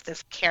forth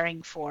of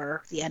caring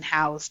for the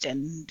unhoused,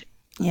 and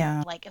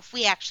Yeah. like if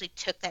we actually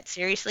took that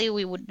seriously,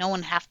 we would no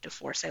one have to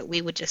force it.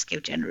 We would just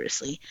give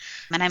generously.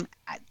 And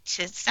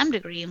to some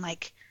degree, I'm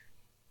like,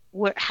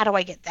 how do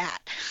I get that?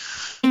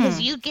 Because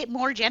Mm. you get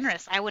more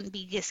generous. I wouldn't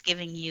be just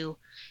giving you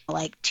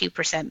like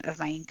 2% of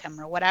my income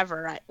or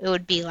whatever. It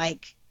would be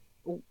like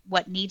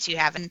what needs you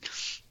have. And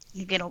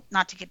you get,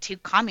 not to get too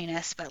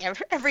communist, but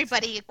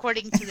everybody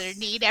according to their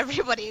need,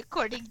 everybody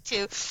according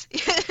to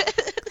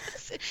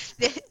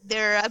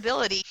their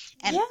ability.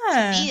 And to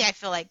Yeah. me, I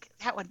feel like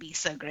that would be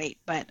so great.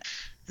 But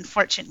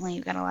unfortunately,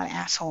 you've got a lot of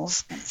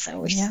assholes, and so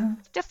we just Yeah.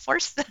 have to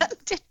force them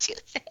to do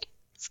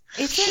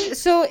things.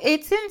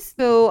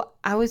 So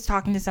I was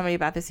talking to somebody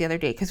about this the other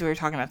day because we were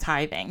talking about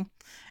tithing,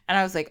 and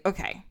I was like,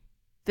 okay,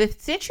 the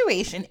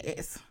situation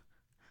is,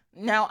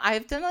 now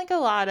I've done like a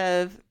lot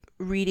of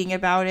reading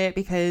about it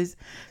because,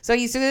 so I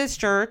used to go to this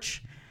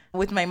church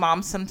with my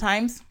mom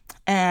sometimes,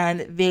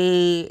 and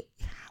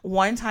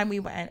one time we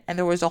went and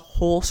there was a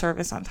whole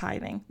service on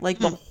tithing, like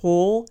the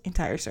whole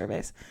entire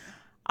service.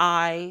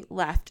 I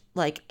left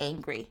like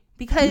angry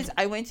because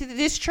I went to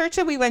this church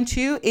that we went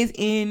to is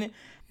in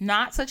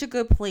not such a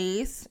good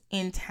place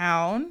in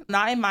town,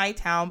 not in my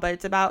town, but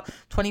it's about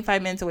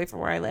 25 minutes away from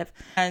where I live.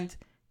 And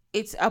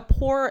it's a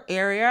poor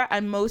area.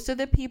 And most of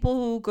the people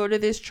who go to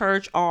this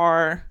church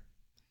are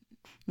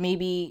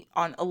maybe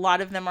a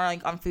lot of them are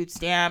like on food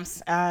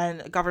stamps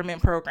and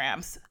government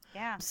programs.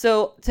 Yeah.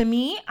 So to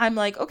me, I'm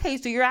like, okay,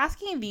 so you're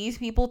asking these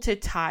people to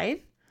tithe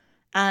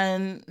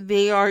and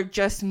they are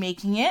just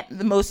making it.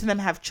 Most of them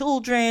have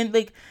children.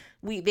 Like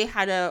they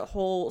had a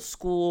whole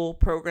school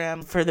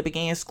program for the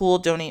beginning of school,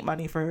 donate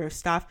money for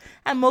stuff.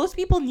 And most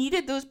people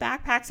needed those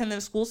backpacks and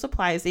those school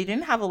supplies. They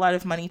didn't have a lot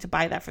of money to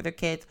buy that for their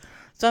kids.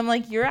 So I'm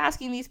like, you're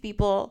asking these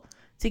people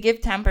to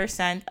give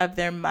 10% of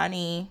their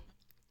money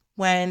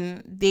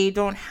when they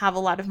don't have a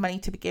lot of money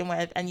to begin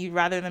with, and you'd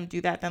rather them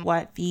do that than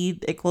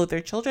feed and clothe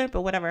their children,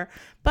 but whatever.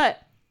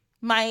 But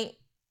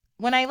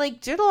when I like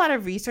did a lot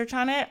of research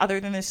on it, other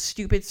than this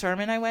stupid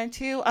sermon I went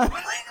to, I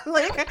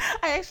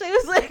actually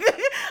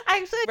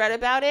read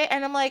about it,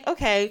 and I'm like,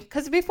 okay,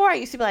 because before I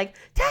used to be like,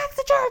 tax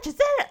the church, is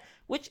it?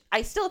 Which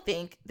I still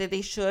think that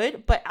they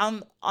should, but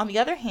on the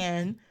other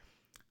hand,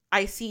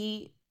 I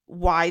see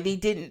why they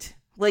didn't.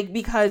 Like,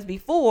 because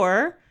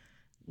before,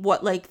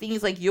 what like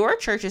things like your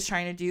church is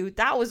trying to do,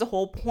 that was the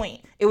whole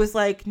point. It was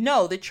like,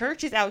 no, the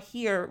church is out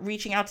here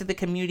reaching out to the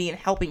community and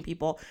helping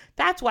people.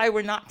 That's why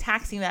we're not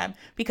taxing them,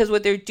 because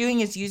what they're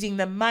doing is using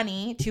the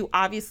money to,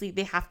 obviously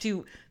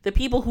the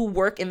people who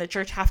work in the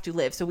church have to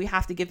live, so we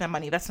have to give them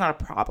money. That's not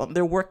a problem.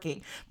 They're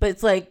working, but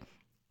it's like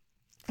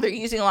they're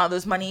using a lot of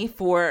those money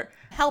for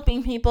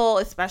helping people,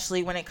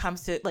 especially when it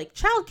comes to like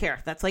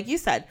childcare. That's like you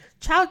said,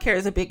 childcare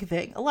is a big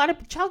thing. A lot of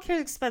childcare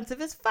is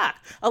expensive as fuck.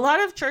 A lot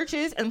of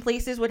churches and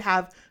places would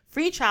have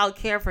free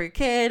childcare for your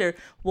kid, or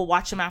we'll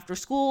watch them after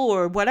school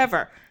or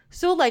whatever.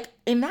 So like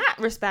in that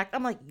respect,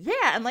 I'm like,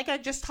 yeah. And like I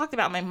just talked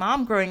about my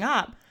mom growing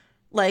up,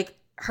 like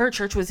her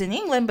church was in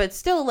England, but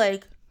still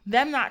like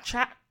them not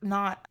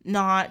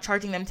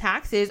charging them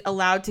taxes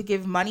allowed to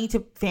give money to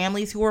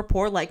families who were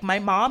poor, like my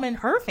mom and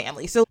her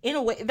family. So in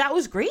a way that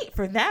was great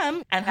for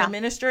them, and her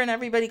minister and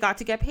everybody got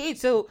to get paid.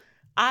 So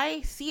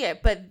I see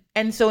it.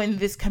 And so in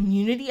this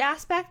community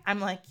aspect,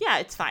 I'm like, yeah,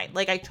 it's fine.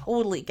 Like I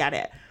totally get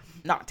it.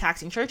 Not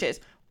taxing churches.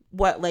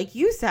 What, like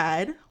you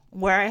said,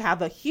 where I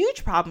have a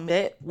huge problem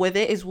with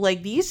it is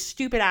like these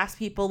stupid ass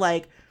people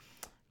like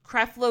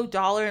Creflo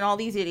Dollar and all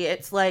these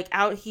idiots like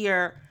out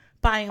here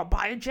buy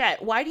a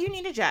jet. Why do you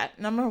need a jet?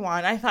 Number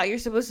one, I thought you're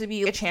supposed to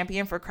be a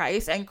champion for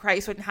Christ, and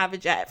Christ wouldn't have a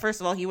jet.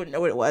 First of all, he wouldn't know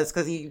what it was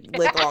because he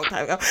lived a long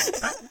time ago.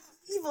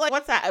 He's like,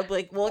 what's that? I'm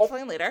like, we'll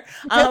explain later.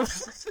 But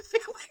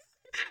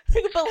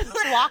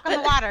walk on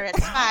the water, it's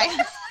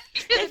fine.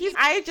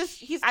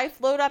 I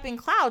float up in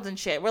clouds and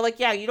shit. We're like,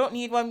 yeah, you don't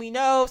need one. We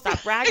know.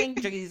 Stop bragging,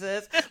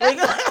 Jesus. Like,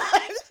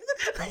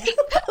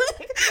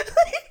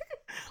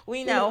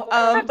 we know.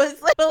 But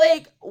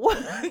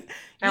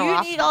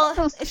you need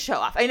all show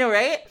off. I know,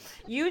 right?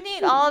 You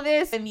need all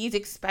this and these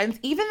expense.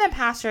 Even the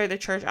pastor of the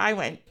church I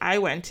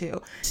went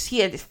to, he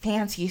had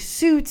fancy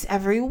suits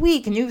every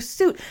week, new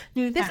suit,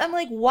 new this. I'm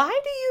like, why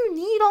do you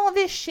need all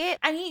this shit?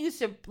 And he used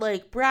to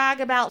like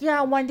brag about,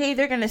 yeah, one day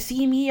they're gonna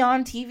see me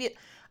on TV.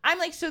 I'm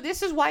like, so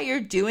this is why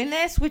you're doing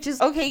this, which is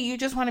okay. You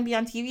just want to be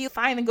on TV,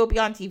 fine, then go be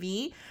on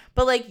TV.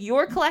 But like,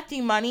 you're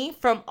collecting money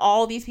from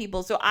all these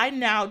people. So I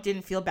now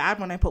didn't feel bad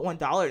when I put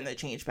 $1 in the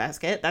change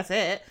basket. That's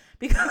it,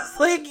 because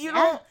like you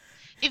don't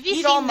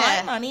need all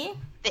my money.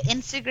 The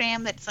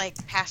Instagram that's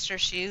like pastor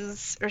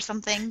shoes or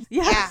something.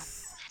 Yes. Yeah,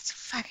 that's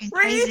fucking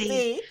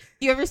crazy.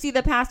 You ever see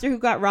the pastor who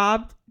got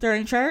robbed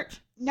during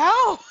church?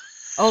 No.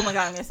 Oh my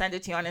God, I'm gonna send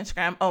it to you on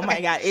Instagram. Oh my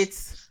God,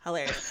 it's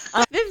hilarious.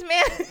 This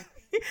man.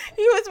 He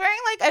was wearing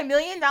like $1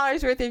 million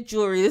worth of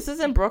jewelry. This is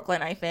in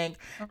Brooklyn, I think.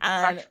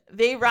 And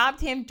they robbed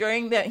him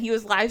he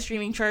was live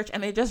streaming church,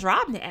 and they just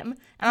robbed him.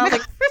 And I was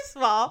like, first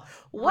of all,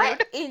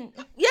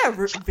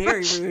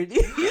 very rude.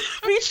 He's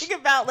preaching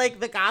about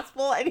like the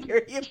gospel, and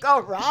here you go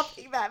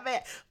robbing that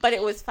man. But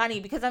it was funny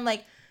because I'm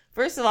like,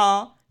 first of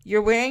all,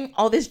 you're wearing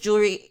all this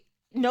jewelry.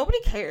 Nobody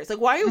cares. Like,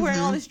 why are you wearing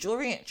all this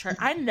jewelry at church?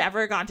 I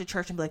never gone to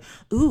church and be like,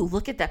 ooh,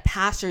 look at the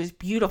pastor's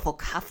beautiful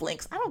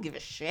cufflinks. I don't give a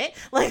shit.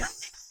 Like,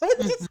 I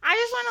just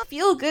want to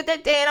feel good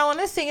that day, and I want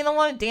to sing, and I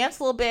want to dance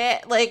a little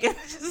bit, like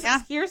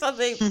just hear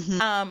something.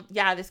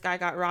 This guy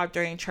got robbed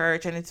during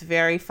church, and it's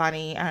very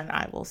funny, and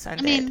I will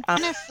send it.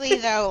 Honestly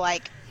though,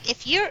 like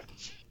if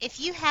if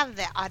you have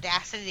the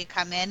audacity to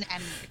come in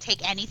and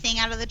take anything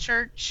out of the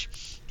church,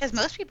 because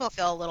most people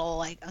feel a little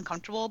like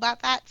uncomfortable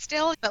about that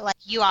still, but like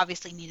you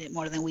obviously need it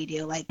more than we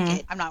do. Like,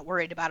 I'm not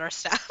worried about our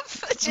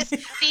stuff. Just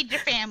feed your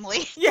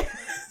family. Yeah.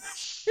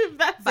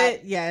 That's But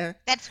it. Yeah.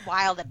 that's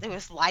wild that there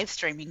was live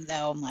streaming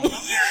though. I'm like,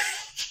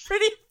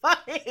 Pretty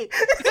funny.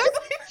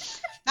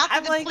 not that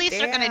I'm the like, police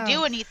are going to damn.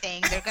 do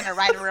anything. They're going to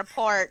write a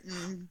report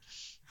and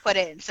put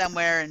it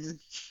somewhere and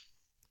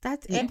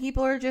And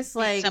people are just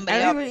like,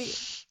 somebody up.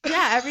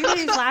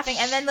 everybody's laughing.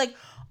 And then like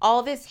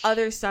all this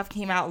other stuff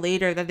came out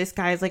later that this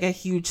guy is like a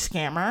huge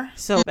scammer.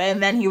 So,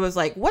 and then he was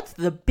like, what's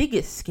the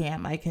biggest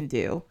scam I can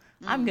do?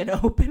 I'm going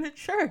to open a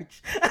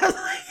church. I was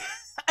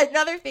like,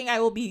 another thing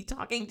I will be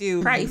talking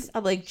to Christ.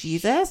 I'm like,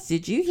 Jesus,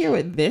 did you hear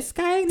what this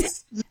guy did?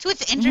 So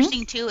what's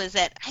interesting too is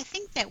that I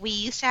think that we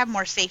used to have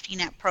more safety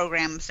net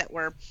programs that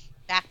were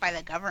backed by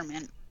the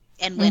government.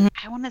 And when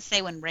I want to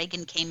say when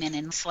Reagan came in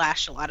and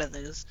slashed a lot of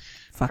those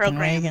Fucking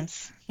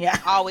programs, Reagan. Yeah,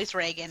 always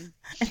Reagan.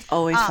 It's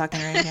always fucking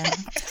Reagan.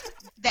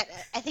 That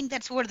I think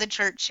that's where the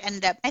church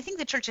ended up. I think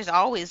the church has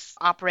always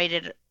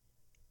operated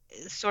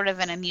sort of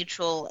in a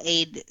mutual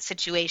aid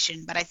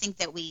situation, but I think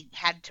that we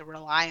had to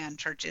rely on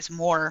churches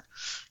more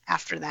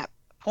after that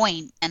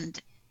point,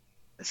 and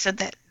so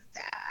that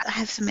I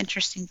have some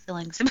interesting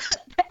feelings about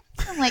that.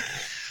 I'm like,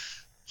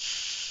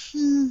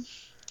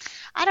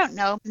 I don't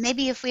know.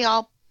 Maybe if we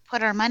all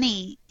put our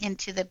money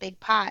into the big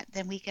pot,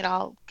 then we could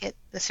all get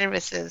the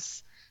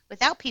services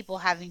without people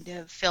having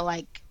to feel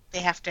like they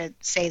have to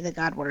say the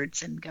God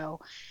words and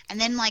go.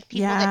 And then like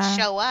people that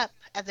show up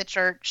at the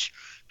church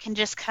can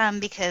just come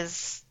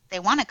because they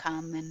want to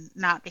come and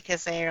not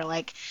because they are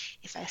like,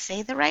 if I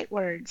say the right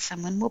words,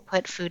 someone will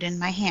put food in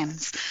my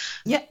hands.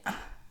 Yeah.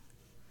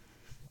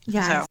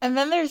 Yeah. So. And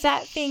then there's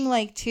that thing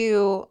like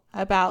too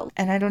about,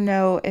 and I don't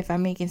know if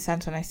I'm making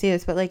sense when I say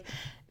this, but like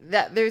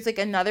that there's like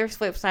another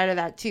flip side of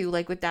that too,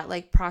 like with that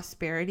like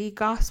prosperity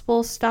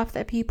gospel stuff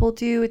that people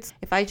do. It's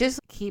if I just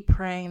keep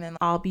praying then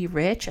I'll be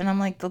rich, and I'm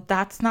like,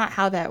 that's not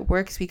how that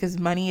works, because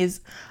money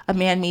is a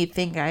man-made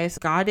thing, guys.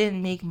 God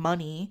didn't make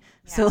money.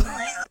 Yeah. So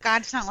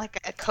God's not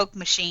like a Coke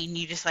machine.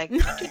 You just like I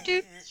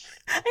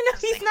know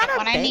he's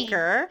not a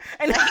banker.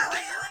 I know.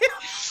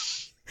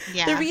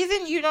 Yeah. The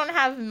reason you don't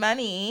have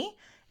money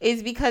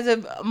is because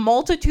of a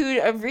multitude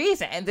of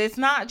reasons. It's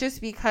not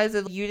just because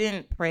of you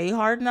didn't pray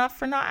hard enough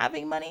for not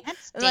having money.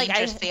 That's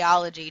dangerous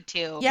theology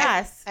too.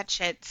 Yes. That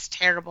shit's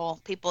terrible.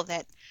 People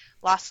that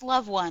lost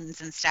loved ones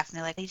and stuff, and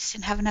they're like, they just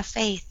didn't have enough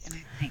faith. And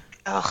I think,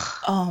 ugh.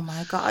 Oh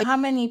my God. How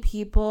many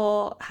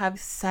people have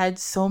said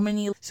so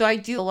many. So I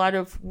do a lot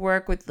of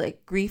work with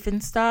like grief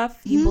and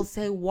stuff. People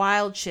say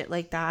wild shit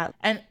like that.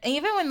 And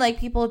even when like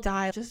people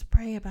die, just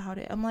pray about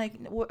it. I'm like,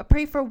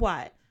 pray for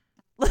what?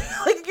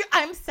 Like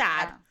I'm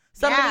sad. Yeah.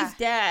 Somebody's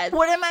dead.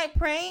 What am I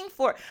praying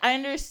for? I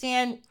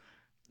understand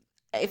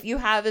if you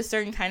have a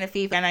certain kind of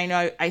faith, and I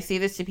know I say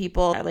this to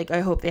people, like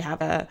I hope they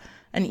have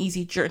an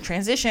easy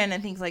transition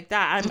and things like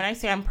that. When I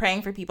say I'm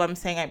praying for people, I'm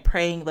saying I'm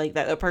praying like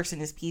that a person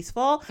is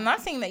peaceful. I'm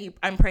not saying that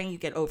I'm praying you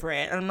get over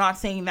it. I'm not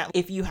saying that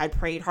if you had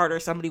prayed harder,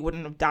 somebody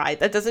wouldn't have died.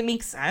 That doesn't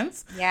make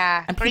sense.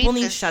 Yeah. And people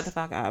need to shut the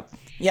fuck up.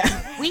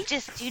 Yeah. We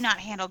just do not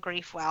handle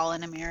grief well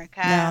in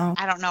America. No.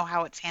 I don't know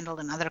how it's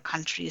handled in other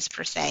countries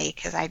per se,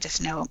 because I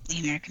just know the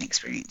American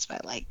experience.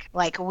 But like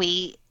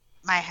we,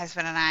 my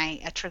husband and I,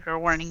 a trigger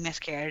warning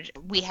miscarriage.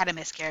 We had a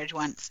miscarriage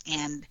once,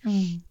 and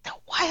the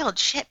wild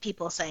shit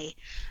people say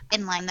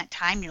in line that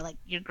time,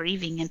 you're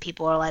grieving, and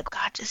people are like,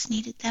 God just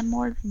needed them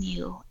more than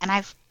you. And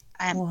I'm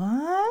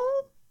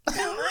what?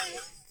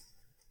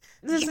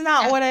 This is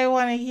not what I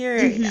want to hear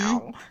right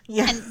now.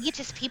 Yeah. And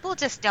people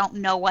just don't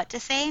know what to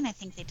say, and I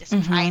think they just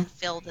try and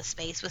fill the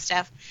space with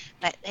stuff.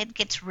 But it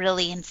gets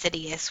really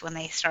insidious when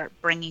they start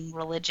bringing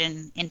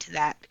religion into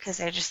that, because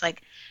they're just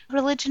like,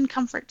 religion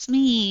comforts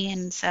me,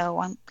 and so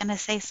I'm going to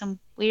say some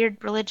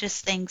weird religious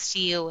things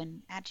to you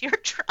and add to your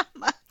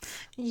trauma.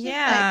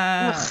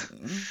 Yeah.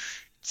 Like,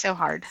 so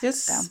hard.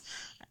 That's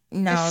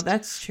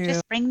true.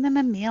 Just bring them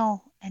a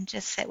meal and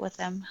just sit with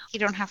them. You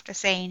don't have to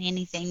say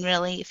anything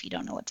really if you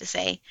don't know what to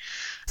say.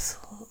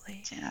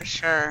 Absolutely. Yeah, for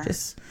sure.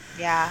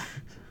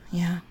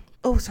 Yeah.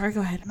 Oh, sorry.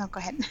 Go ahead. No, go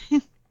ahead.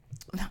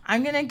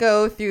 I'm going to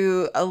go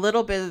through a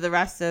little bit of the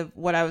rest of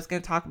what I was going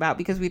to talk about,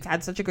 because we've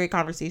had such a great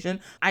conversation.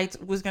 I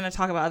was going to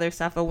talk about other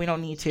stuff, but we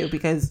don't need to,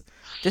 because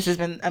this has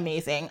been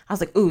amazing. I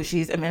was like, ooh,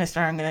 she's a minister.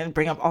 I'm going to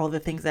bring up all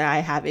the things that I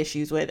have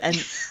issues with.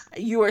 And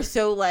you are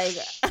so like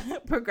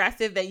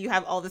progressive that you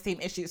have all the same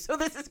issues. So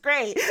this is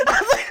great.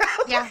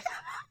 Yeah.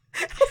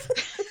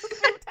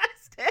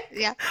 Fantastic.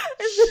 Yeah.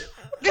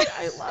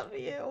 I love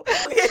you.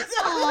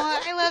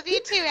 Oh, I love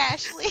you too,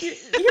 Ashley.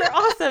 You're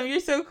awesome.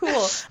 You're so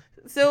cool.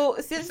 So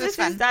since this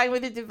is Dine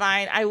with the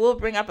Divine, I will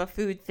bring up a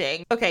food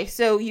thing. Okay,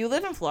 so you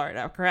live in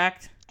Florida,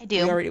 correct? I do.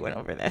 We already went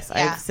over this.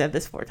 Yeah. I've said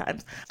this 4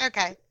 times.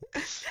 Okay.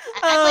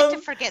 I like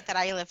to forget that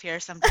I live here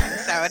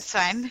sometimes, so it's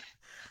fine.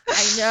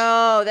 I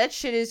know. That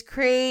shit is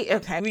crazy.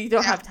 Okay, we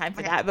don't have time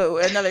for that,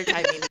 but another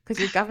time, because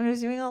your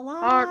governor's doing a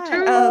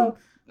lot.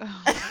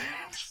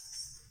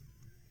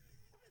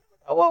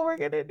 know what we're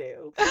gonna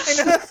do.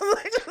 I know.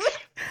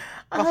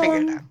 We'll figure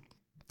it out.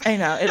 I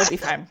know, it'll be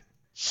fine.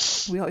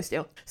 We always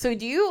do. So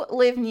do you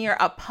live near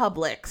a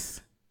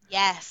Publix?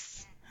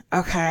 Yes.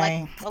 Okay.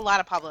 Like a lot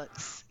of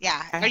Publix.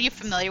 Yeah. Are you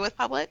familiar with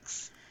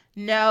Publix?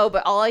 No,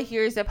 but all I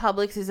hear is that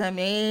Publix is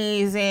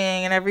amazing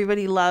and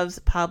everybody loves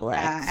Publix.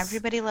 Yeah,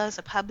 everybody loves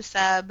a pub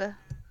sub.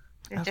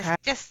 They're Okay.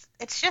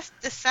 it's just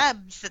the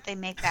subs that they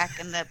make back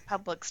in the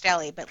Publix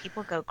deli, but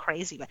people go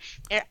crazy. But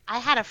I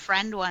had a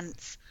friend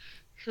once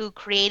who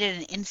created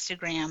an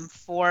Instagram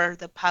for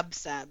the pub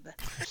sub.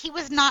 He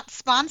was not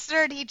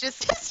sponsored. He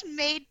just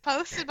made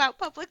posts about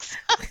Publix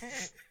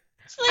subs.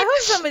 I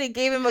hope somebody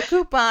gave him a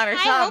coupon or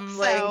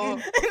something. I hope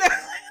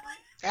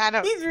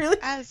so. He's really.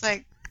 I was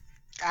like,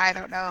 I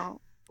don't know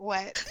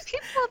what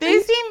people They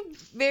do. seem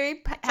very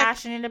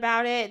passionate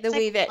about it. The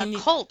way Like that a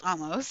cult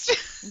almost.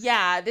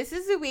 yeah, this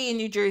is the way in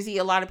New Jersey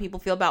a lot of people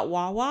feel about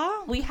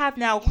Wawa. We have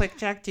now Quick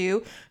Check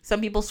too.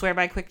 Some people swear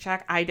by Quick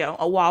Check. I don't.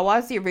 A Wawa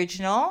is the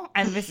original,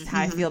 and this is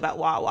how I feel about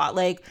Wawa.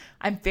 Like,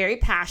 I'm very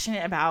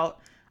passionate about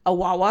a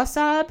Wawa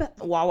sub,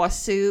 Wawa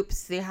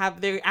soups.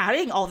 They're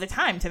adding all the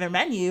time to their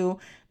menu.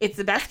 It's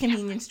the best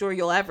convenience store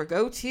you'll ever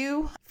go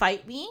to.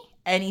 Fight me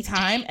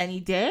anytime, any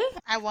day.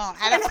 I won't.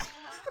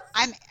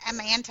 I'm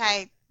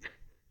anti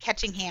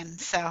catching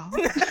hands, so.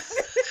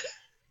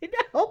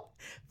 No.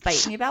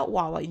 Fight me about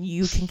Wawa, and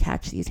you can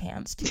catch these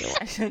hands too.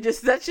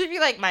 That should be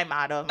like my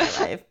motto of my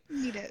life.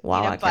 Need a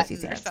Wawa catch these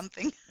button or hands.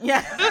 something.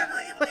 Yeah.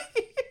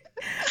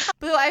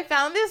 Boo, I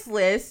found this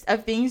list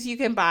of things you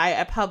can buy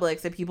at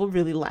Publix that people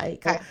really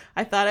like. Okay.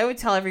 I thought I would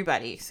tell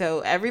everybody. So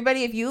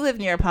everybody, if you live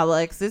near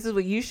Publix, this is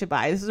what you should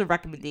buy. This is a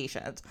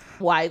recommendation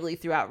widely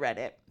throughout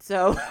Reddit.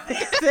 So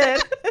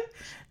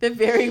the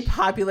very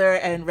popular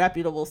and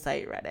reputable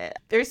site Reddit.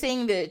 They're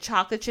saying the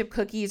chocolate chip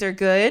cookies are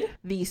good.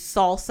 The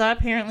salsa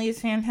apparently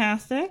is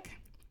fantastic.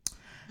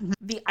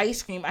 The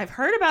ice cream. I've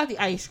heard about the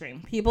ice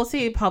cream. People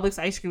say Publix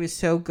ice cream is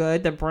so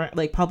good. The brand,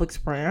 like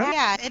Publix brand.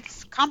 Yeah,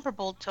 it's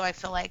comparable to, I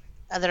feel like,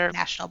 other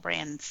national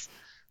brands,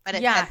 but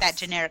it's at that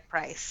generic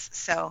price.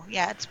 So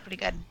yeah, it's pretty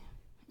good.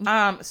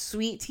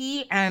 Sweet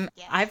tea, and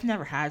Yeah. I've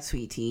never had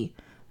sweet tea,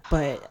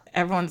 but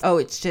everyone's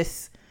it's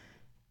just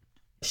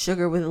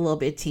sugar with a little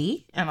bit of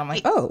tea, and I'm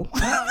like,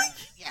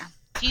 Yeah.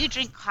 Do you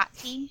drink hot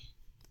tea?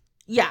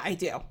 yeah, I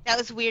do. That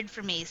was weird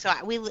for me. So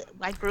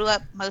I grew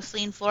up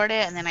mostly in Florida,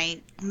 and then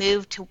I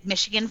moved to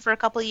Michigan for a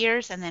couple of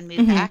years, and then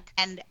moved back.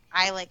 And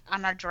I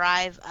on our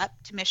drive up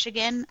to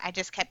Michigan, I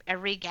just kept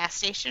every gas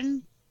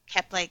station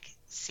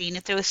seeing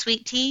if there was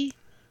sweet tea,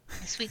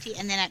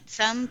 and then at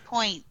some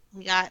point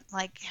we got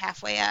like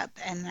halfway up,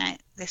 and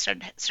they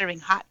started serving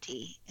hot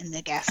tea in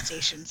the gas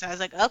station. So I was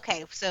like,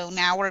 okay, so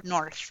now we're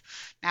north.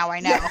 Now I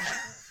know.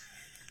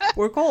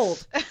 We're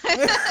cold.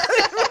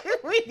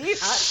 We need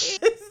hot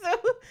tea. So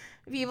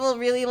people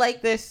really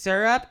like this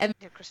syrup and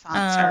Their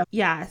croissant syrup.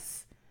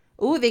 yes.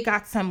 Ooh, they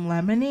got some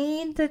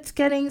lemonade that's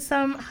getting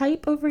some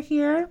hype over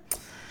here.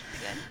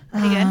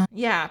 Pretty good.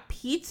 Yeah,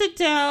 pizza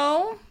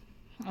dough.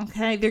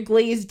 Okay, they're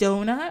glazed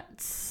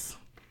donuts.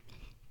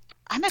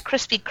 I'm a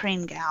Krispy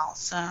Kreme gal,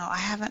 so I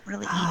haven't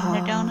really eaten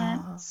their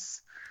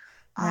donuts.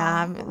 We're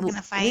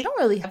gonna fight. We don't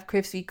really have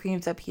Krispy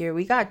Kremes up here.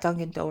 We got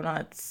Dunkin'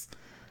 Donuts.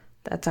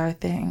 That's our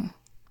thing.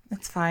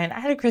 It's fine. I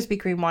had a Krispy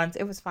Kreme once.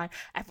 It was fine.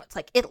 Everyone's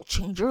like, it'll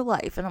change your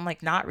life. And I'm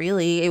like, not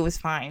really. It was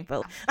fine.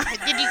 But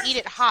Did you eat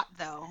it hot,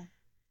 though?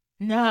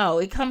 no,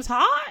 it comes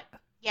hot.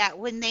 Yeah,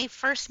 when they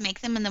first make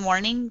them in the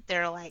morning,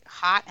 they're like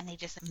hot and they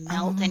just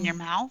melt in your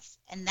mouth,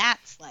 and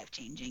that's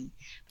life-changing.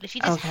 But if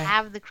you just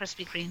have the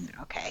Krispy Kreme,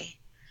 they're okay.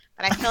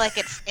 But I feel like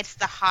it's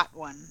the hot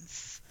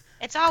ones.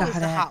 It's always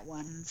the hot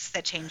ones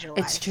that change your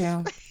life. It's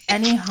true.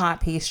 Any hot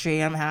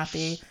pastry, I'm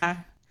happy.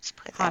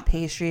 Hot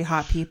pastry,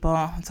 hot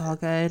people. It's all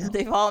good.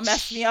 They've all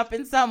messed me up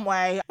in some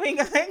way. We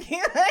got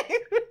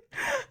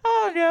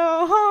oh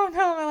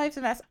no, my life's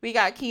a mess. We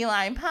got key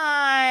lime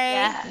pie.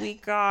 Yeah. We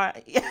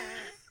got.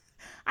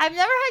 I've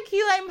never had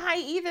key lime pie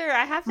either.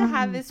 I have to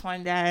have this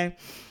one day.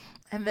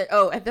 And then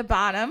at the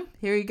bottom,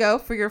 here you go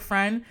for your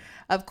friend.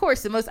 Of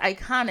course, the most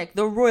iconic,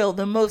 the royal,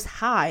 the most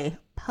high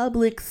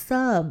public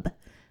sub.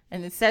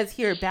 And it says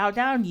here, bow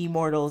down, ye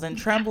mortals, and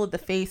tremble at the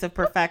face of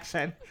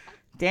perfection.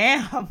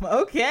 Damn.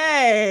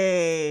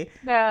 Okay.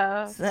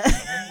 No.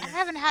 I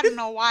haven't had it in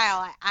a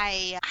while.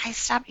 I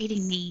stopped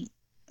eating meat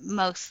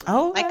mostly.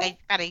 Oh.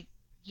 About a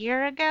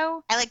year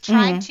ago. I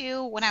tried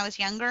to when I was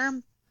younger.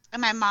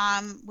 And my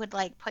mom would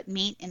put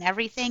meat in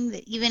everything,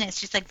 that even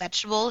it's just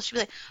vegetables. She'd be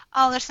like,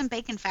 oh, there's some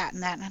bacon fat in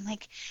that. And I'm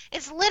like,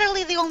 it's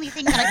literally the only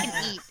thing that I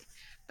can eat.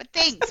 But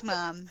thanks,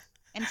 Mom.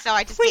 And so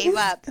I just gave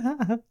up.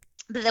 Stop.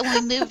 But then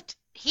when we moved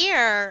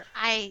here,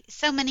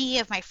 so many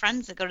of my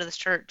friends that go to this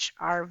church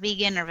are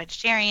vegan or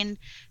vegetarian,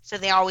 so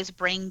they always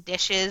bring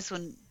dishes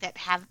that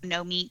have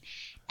no meat.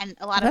 And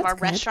a lot of our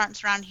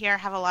restaurants around here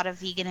have a lot of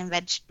vegan and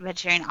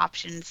vegetarian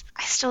options.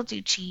 I still do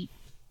cheat.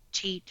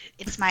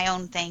 It's my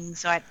own thing,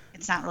 so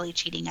it's not really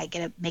cheating. I get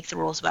to make the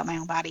rules about my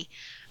own body.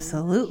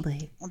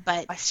 Absolutely.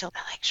 But I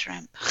like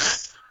shrimp.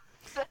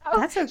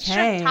 That's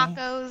okay. Shrimp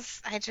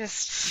tacos.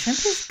 Shrimp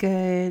is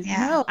good.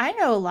 Yeah. No, I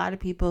know a lot of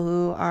people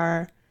who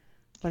are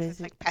what is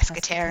it? Like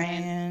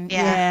pescatarian.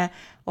 Yeah.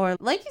 Or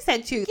like you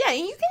said too. Yeah, and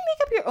you can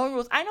make up your own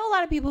rules. I know a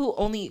lot of people who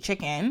only eat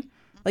chicken.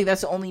 Like,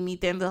 that's the only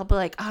meat they'll be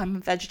like, oh, I'm a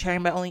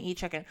vegetarian, but I only eat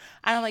chicken.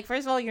 And I'm like,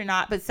 first of all, you're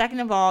not. But second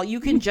of all, you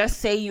can just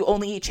say you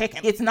only eat chicken.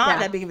 It's not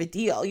that big of a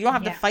deal. You don't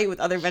have to fight with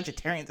other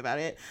vegetarians about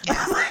it.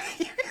 Yeah.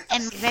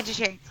 And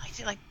vegetarians,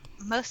 like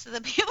most of the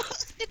people,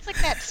 it's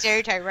like that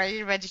stereotype, right?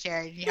 You're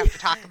vegetarian, you have to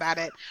talk about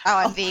it. Oh,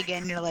 I'm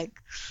vegan. You're like,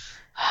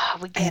 oh,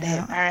 we get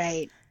it. All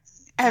right.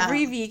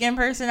 Every vegan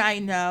person I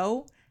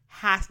know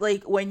has,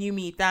 like, when you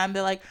meet them,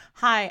 they're like,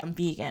 hi, I'm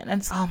vegan.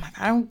 And it's, oh my God,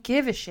 I don't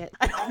give a shit.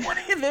 I don't want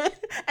to live.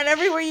 And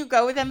everywhere you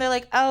go with them, they're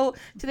like, oh,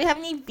 do they have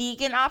any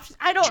vegan options?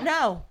 I don't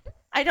know.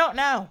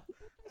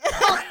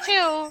 Cult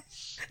too.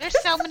 There's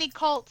so many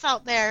cults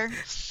out there.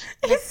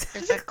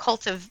 There's a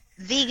cult of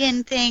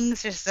vegan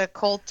things. There's a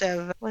cult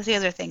of, what's the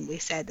other thing we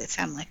said that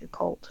sounded like a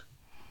cult?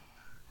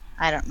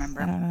 I don't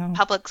remember. I don't know.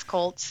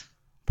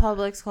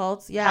 Publix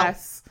cults,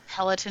 yes.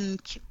 Peloton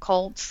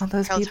cults. All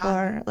those people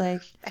are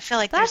like, I feel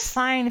like that's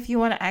fine if you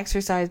want to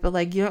exercise, but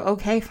like, you're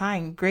okay,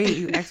 fine, great.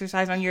 You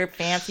exercise on your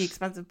fancy,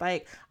 expensive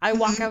bike. I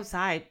walk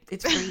outside.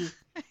 It's free.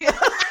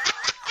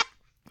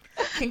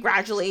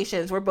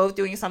 Congratulations. We're both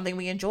doing something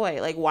we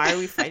enjoy. Like, why are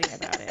we fighting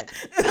about it?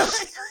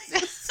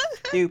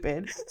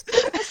 Stupid.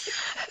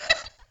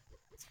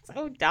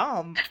 So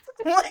dumb.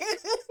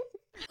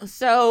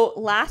 So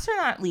last or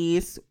not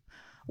least,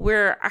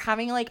 we're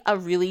having like a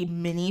really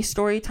mini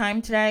story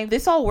time today.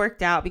 This all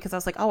worked out because I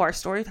was like, oh, our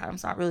story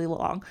time's not really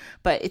long,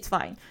 but it's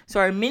fine. So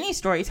our mini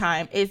story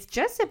time is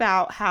just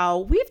about how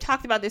we've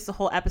talked about this the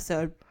whole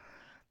episode.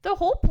 The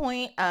whole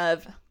point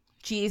of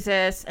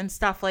Jesus and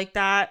stuff like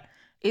that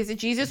is that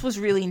Jesus was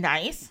really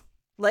nice.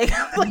 Like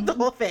the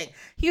whole thing.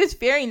 He was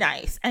very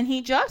nice and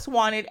he just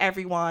wanted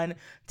everyone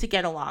to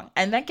get along.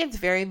 And that gets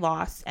very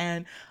lost.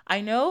 And I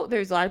know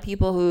there's a lot of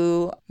people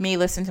who may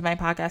listen to my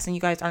podcast and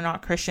you guys are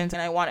not Christians,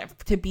 and I want it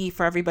to be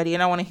for everybody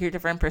and I want to hear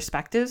different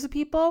perspectives of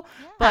people.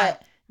 Yeah.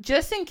 But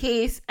just in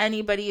case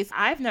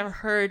I've never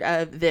heard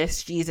of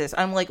this Jesus.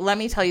 I'm like, let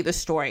me tell you the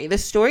story. The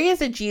story is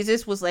that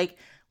Jesus was like,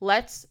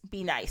 let's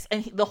be nice.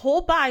 And the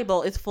whole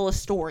Bible is full of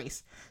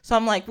stories. So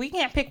I'm like, we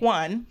can't pick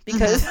one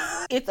because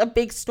it's a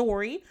big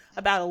story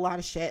about a lot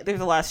of shit.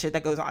 There's a lot of shit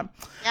that goes on.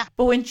 Yeah.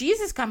 But when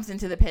Jesus comes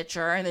into the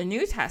picture in the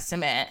New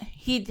Testament,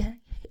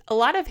 a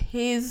lot of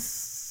his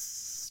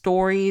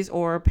stories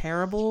or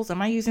parables,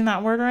 am I using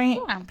that word right?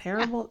 Yeah.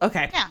 Parables? Yeah.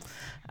 Okay. Yeah.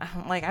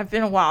 Like, I've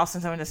been a while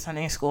since I went to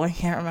Sunday school. I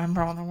can't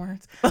remember all the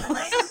words. They're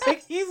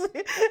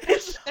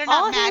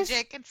not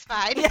magic. It's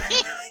fine. Yeah.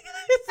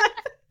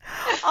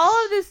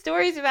 All of the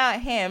stories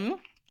about him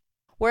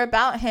were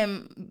about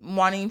him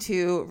wanting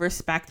to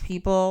respect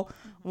people,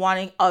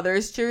 wanting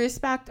others to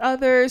respect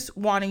others,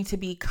 wanting to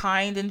be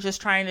kind, and just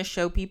trying to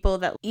show people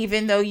that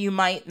even though you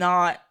might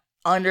not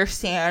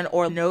understand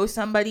or know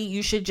somebody,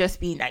 you should just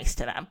be nice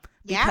to them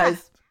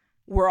because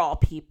we're all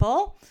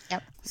people.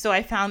 Yep. So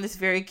I found this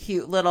very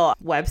cute little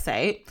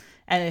website.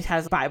 And it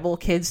has Bible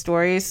kid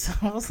stories. So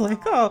I was like,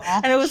 oh.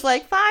 And it was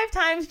like 5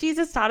 times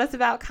Jesus taught us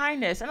about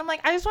kindness. And I'm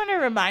like, I just want to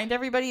remind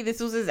everybody this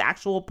was his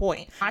actual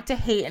point. Not to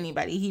hate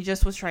anybody. He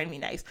just was trying to be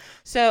nice.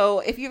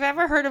 So if you've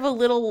ever heard of a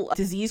little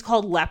disease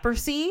called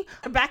leprosy,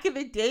 back in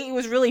the day, it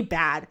was really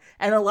bad.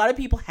 And a lot of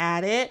people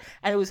had it.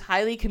 And it was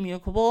highly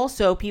communicable.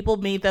 So people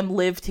made them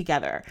live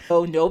together.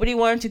 So nobody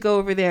wanted to go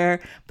over there.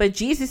 But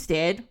Jesus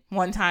did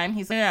one time.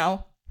 He's like,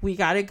 no. We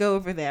got to go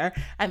over there.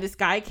 And this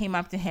guy came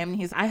up to him and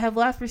he's, I have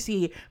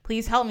leprosy.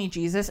 Please help me,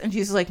 Jesus. And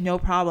Jesus is like, no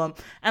problem.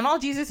 And all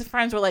Jesus'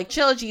 friends were like,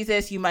 chill,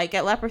 Jesus, you might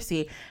get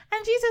leprosy.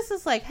 And Jesus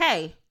is like,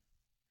 hey,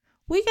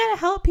 we got to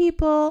help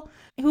people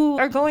who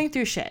are going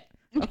through shit.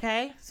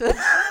 Okay? So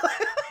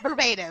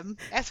verbatim.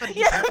 That's what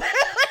he said.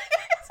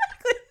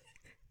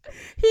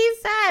 He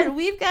said,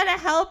 we've got to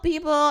help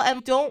people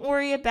and don't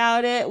worry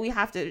about it. We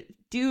have to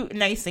do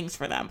nice things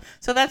for them.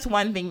 So that's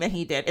one thing that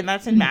he did. And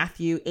that's in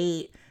Matthew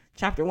 8.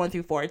 Chapter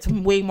 1-4. It's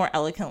way more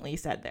eloquently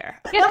said there.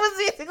 That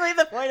was basically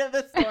the point of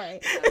the story.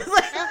 That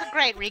was a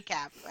great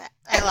recap.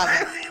 I love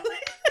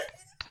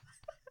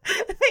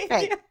it.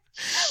 Great.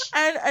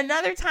 And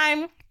another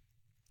time,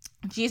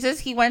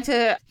 he went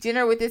to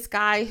dinner with this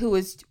guy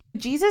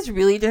Jesus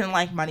really didn't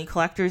like money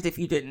collectors, if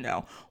you didn't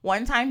know.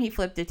 One time he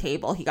flipped a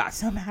table. He got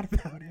so mad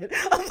about it.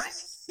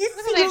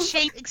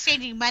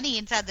 Exchanging money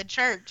inside the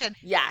church and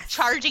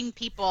charging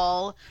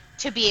people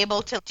to be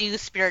able to do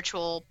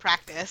spiritual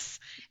practice.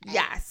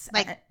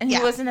 And he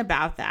wasn't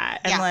about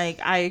that. And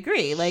I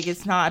agree. Like,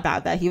 it's not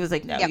about that. He was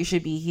like, no, you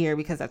should be here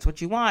because that's what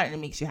you want and it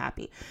makes you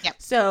happy. Yep.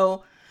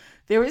 So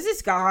there was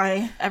this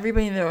guy,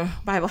 everybody in the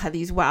Bible had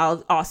these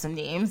wild, awesome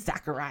names.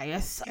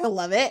 Zacharias. I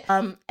love it.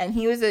 And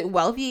he was a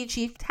wealthy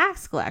chief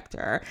tax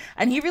collector.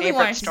 And he really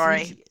wanted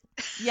to see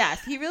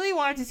Yes, he really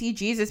wanted to see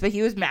Jesus, but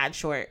he was mad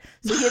short.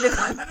 So he had to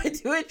climb up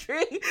into a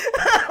tree.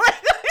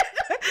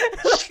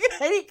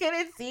 And he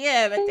couldn't see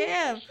him. And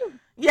damn.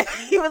 Yeah,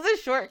 he was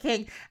a short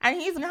king. And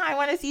he's, no, I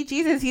want to see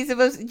Jesus.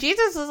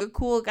 Jesus was a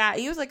cool guy.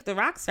 He was like the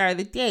rock star of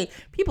the day.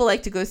 People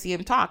like to go see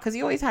him talk because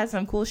he always had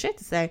some cool shit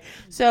to say.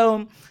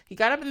 So he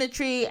got up in the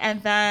tree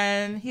and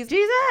then he's,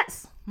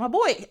 Jesus, my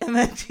boy. And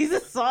then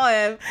Jesus saw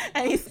him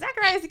and he's,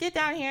 Zacharias, get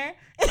down here.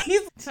 And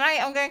he's, tonight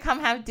I'm going to come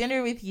have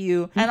dinner with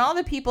you. And all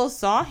the people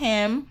saw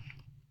him.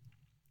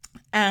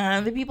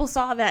 And the people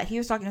saw that he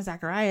was talking to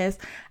Zacharias,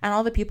 and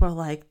all the people are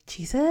like,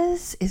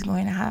 Jesus is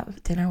going to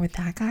have dinner with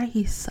that guy?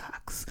 He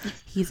sucks.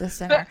 He's a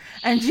sinner.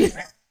 And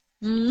Jesus,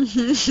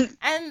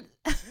 and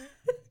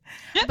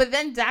but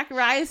then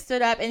Zacharias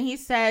stood up and he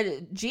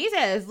said,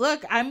 Jesus,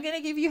 look, I'm going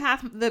to give you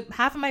half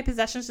of my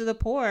possessions to the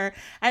poor.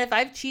 And if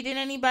I've cheated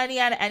anybody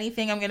out of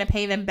anything, I'm going to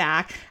pay them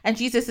back. And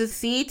Jesus says,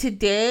 see,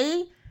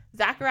 today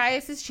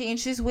Zacharias has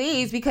changed his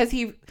ways because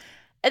and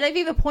I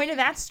think the point of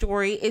that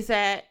story is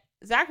that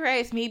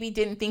Zacharias maybe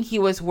didn't think he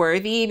was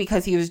worthy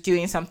because he was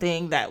doing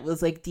something that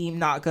was like deemed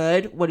not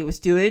good. What he was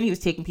doing, he was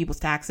taking people's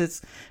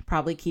taxes,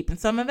 probably keeping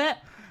some of it.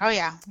 Oh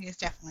yeah, he was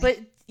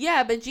definitely.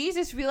 But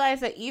Jesus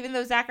realized that even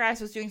though Zacharias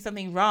was doing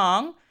something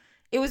wrong,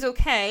 it was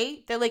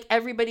okay that like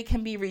everybody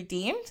can be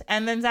redeemed.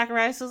 And then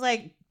Zacharias was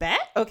like, bet?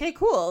 Okay,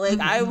 cool.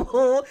 Like I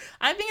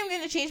think I'm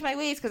going to change my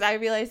ways because I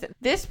realized that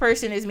this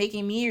person is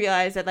making me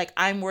realize that like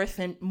I'm worth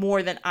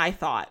more than I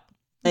thought.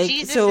 Like,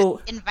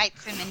 Jesus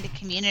invites him into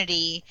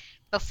community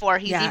before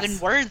he's even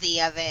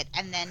worthy of it,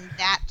 and then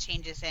that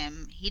changes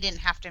him. He didn't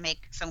have to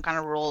make some kind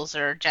of rules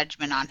or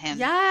judgment on him.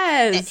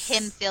 Yes. That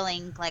him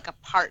feeling like a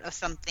part of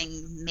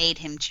something made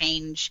him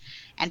change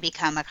and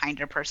become a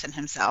kinder person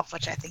himself,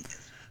 which I think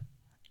is...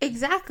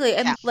 Exactly.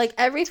 And like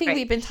everything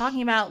we've been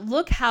talking about,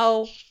 look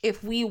how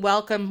if we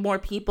welcome more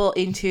people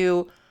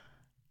into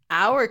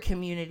our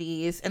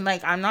communities, and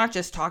like I'm not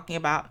just talking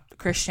about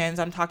Christians,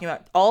 I'm talking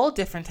about all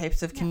different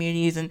types of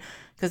communities, and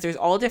because there's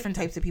all different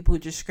types of people who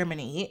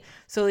discriminate.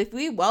 So if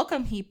we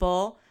welcome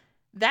people,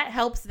 that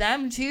helps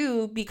them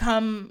to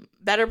become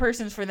better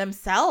persons for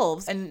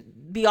themselves, and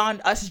beyond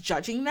us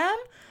judging them,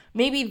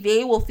 maybe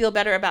they will feel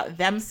better about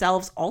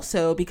themselves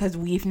also because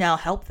we've now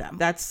helped them.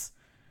 That's,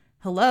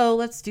 hello,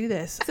 let's do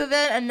this. So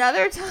then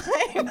another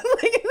time,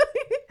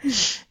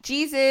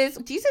 Jesus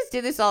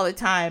did this all the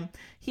time.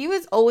 He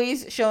was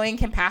always showing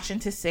compassion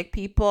to sick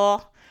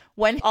people.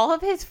 When all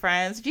of his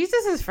friends,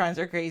 Jesus' friends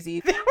are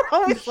crazy. They were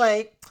always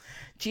like,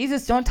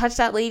 Jesus, don't touch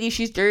that lady.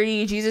 She's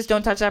dirty. Jesus,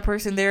 don't touch that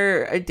person.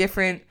 They're a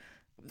different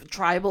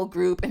tribal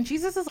group. And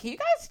Jesus is like, can you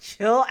guys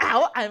chill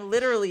out? I'm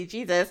literally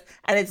Jesus,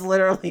 and it's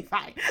literally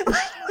fine.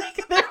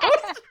 They're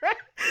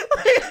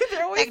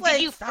always like,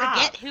 did you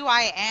forget who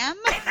I am?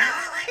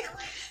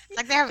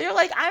 They're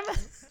like, I'm...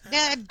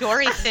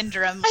 Dory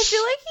syndrome. I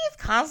feel like he's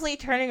constantly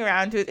turning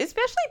around to it,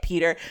 especially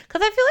Peter,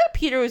 because I feel like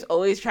Peter was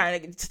always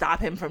trying to stop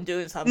him from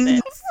doing something.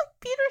 It's like,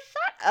 Peter,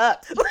 shut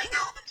up. Like,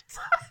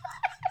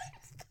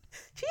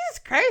 Jesus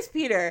Christ,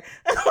 Peter.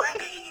 Because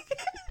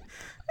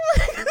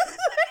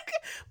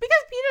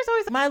Peter's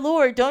always like, my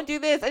Lord, don't do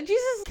this. And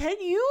Jesus,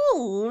 can you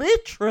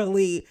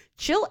literally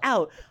chill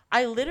out?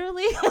 I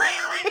literally...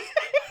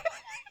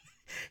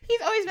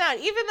 He's always mad,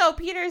 even though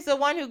Peter's the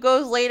one who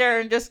goes later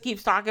and just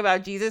keeps talking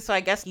about Jesus, so I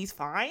guess he's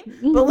fine.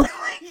 But like,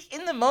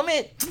 in the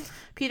moment,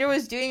 Peter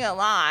was doing a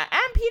lot.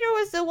 And Peter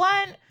was the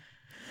one...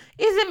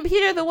 Isn't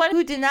Peter the one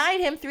who denied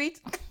him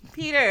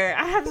Peter,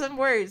 I have some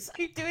words.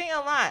 You're doing a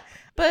lot.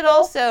 But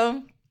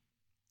also...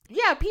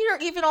 Yeah, Peter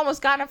even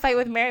almost got in a fight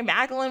with Mary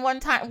Magdalene one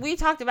time. We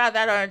talked about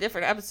that on a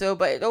different episode,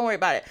 but don't worry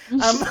about it.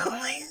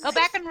 Go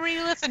back and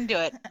re-listen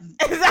to it.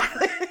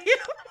 Exactly.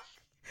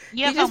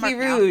 You just be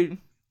rude. Now.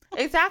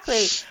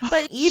 Exactly.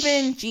 But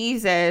even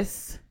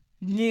Jesus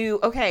knew.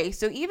 Okay,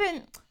 so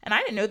even, and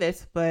I didn't know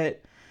this,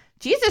 but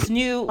Jesus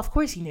knew. Of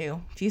course he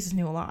knew. Jesus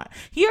knew a lot.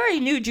 He already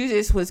knew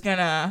Judas was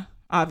gonna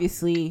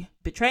obviously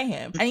betray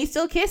him, and he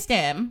still kissed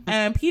him.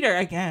 And Peter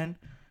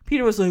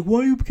was like, why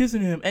are you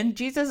kissing him? And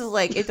Jesus is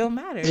like, it don't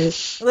matter.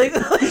 like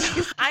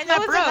I know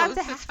it's about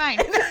to happen. It's fine.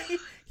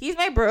 He's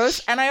my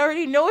bros, and I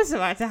already know it's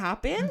about to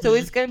happen, so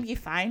it's going to be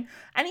fine.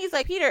 And he's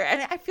like, Peter,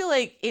 and I feel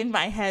like in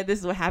my head, this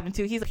is what happened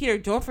too. He's like, Peter,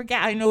 don't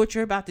forget, I know what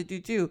you're about to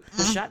do too.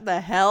 So shut the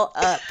hell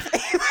up.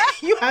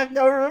 You have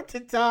no room to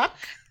talk.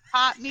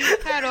 Hot me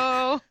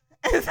pedo.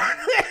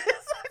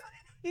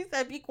 He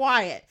said, be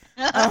quiet.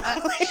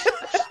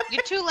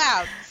 You're too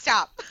loud.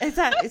 Stop.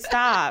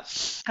 Stop.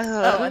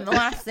 Oh, and the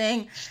last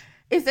thing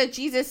is that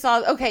Jesus saw,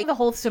 the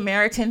whole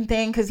Samaritan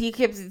thing, because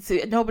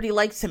nobody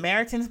liked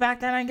Samaritans back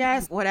then, I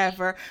guess.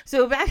 Whatever.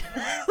 So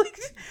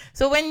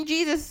when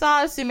Jesus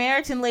saw a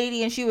Samaritan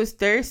lady and she was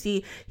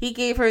thirsty, he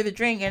gave her the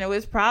drink, and it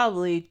was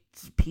probably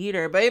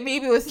Peter, but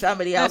maybe it was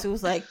somebody else who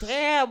was like,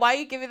 damn, why are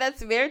you giving that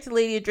Samaritan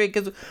lady a drink?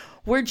 Because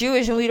we're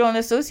Jewish and we don't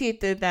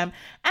associate with them.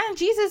 And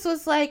Jesus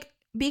was like,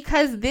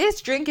 because this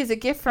drink is a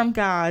gift from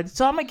God,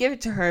 so I'm going to give it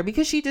to her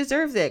because she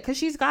deserves it, because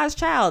she's God's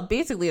child.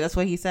 Basically, that's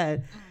what he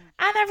said.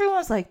 And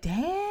everyone's like,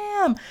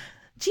 damn,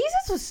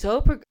 Jesus was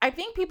so... I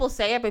think people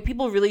say it, but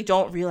people really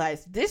don't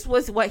realize this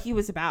was what he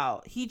was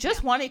about. He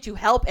just wanted to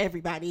help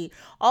everybody.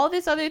 All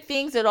these other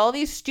things that all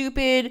these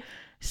stupid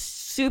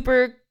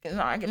super,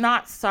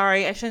 not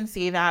sorry, I shouldn't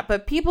say that,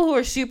 but people who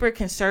are super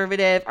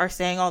conservative are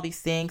saying all these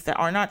things that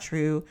are not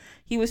true.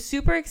 He was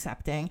super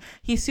accepting.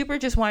 He super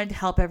just wanted to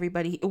help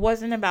everybody. It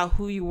wasn't about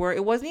who you were.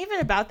 It wasn't even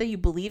about that you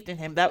believed in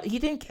him. That he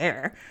didn't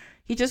care.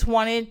 He just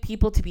wanted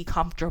people to be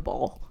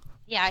comfortable.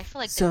 Yeah, I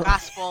feel like the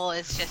gospel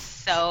is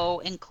just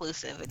so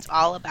inclusive. It's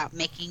all about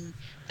making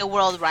the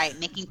world right,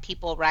 making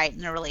people right in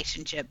their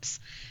relationships.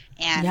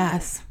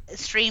 And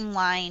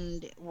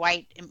streamlined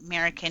white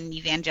American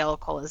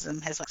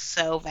evangelicalism has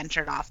so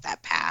ventured off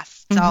that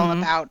path. It's all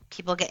about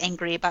people get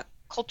angry about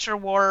culture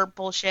war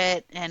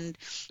bullshit, and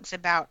it's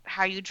about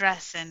how you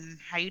dress and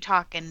how you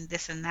talk and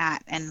this and that.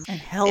 And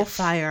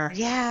hellfire.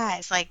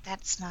 It's like,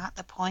 that's not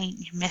the point.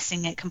 You're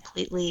missing it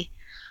completely.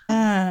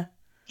 Yeah,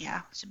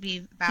 it should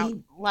be about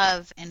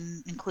love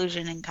and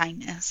inclusion and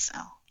kindness. So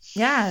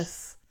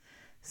yes.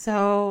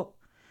 So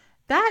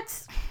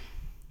that's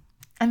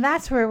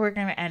where we're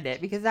going to end it,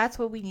 because that's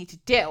what we need to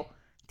do.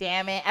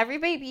 Damn it.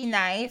 Everybody be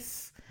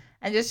nice.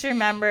 And just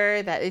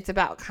remember that it's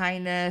about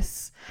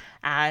kindness.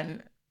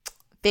 And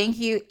thank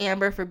you,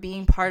 Amber, for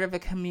being part of a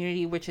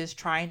community which is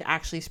trying to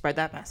actually spread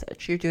that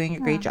message. You're doing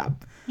a great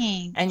job.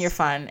 Thanks. And you're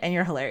fun and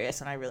you're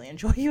hilarious. And I really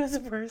enjoy you as a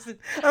person.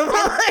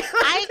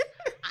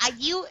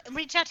 You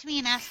reached out to me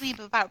and asked me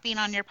about being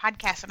on your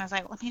podcast, and I was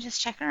like, let me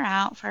just check her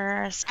out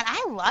first. And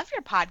I love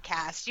your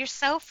podcast. You're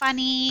so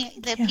funny.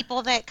 The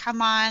people that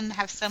come on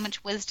have so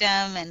much wisdom,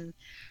 and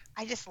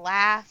I just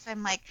laugh.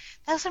 I'm like,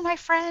 those are my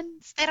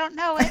friends. They don't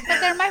know it, but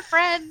they're my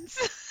friends.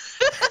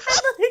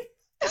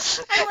 I'm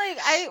so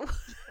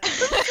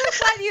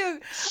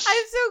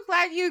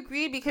glad you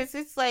agreed, because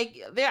it's like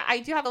I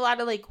do have a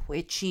lot of like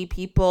witchy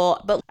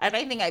people, but and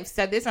I think I've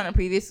said this on a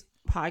previous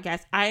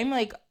podcast. I'm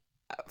like,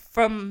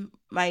 from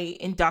my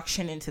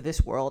induction into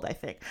this world, I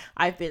think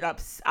I've been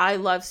I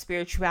love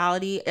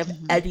spirituality of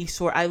any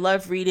sort. I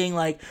love reading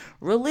like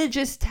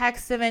religious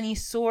texts of any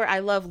sort. I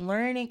love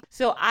learning.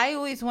 So I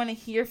always want to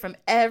hear from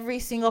every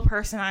single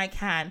person I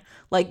can,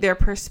 like their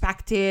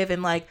perspective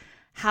and like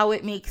how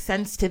it makes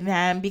sense to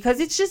them, because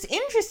it's just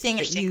interesting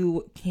that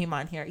you came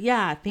on here.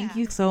 Yeah, thank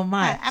you so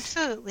much. Yeah,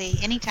 absolutely.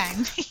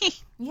 Anytime.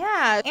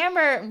 Yeah,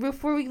 Amber,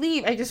 before we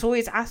leave, I just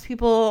always ask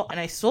people, and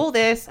I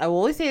will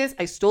always say this,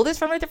 I stole this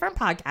from a different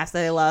podcast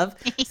that I love,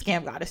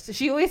 Scam Goddess. So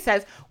she always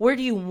says, where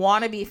do you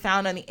want to be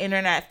found on the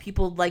internet if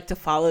people would like to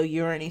follow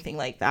you or anything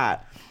like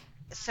that?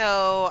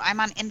 So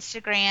I'm on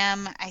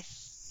Instagram.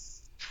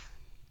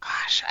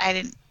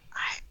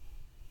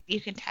 You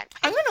can tag me.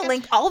 I'm going to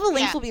link, all the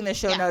links will be in the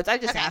show notes. I'm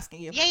just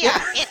asking you. Yeah.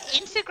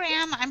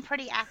 Instagram, I'm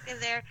pretty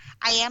active there.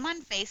 I am on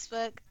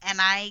Facebook, and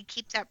I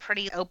keep that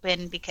pretty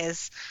open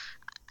because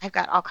I've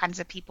got all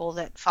kinds of people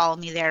that follow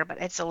me there, but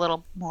it's a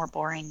little more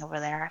boring over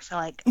there. I feel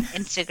like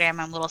Instagram,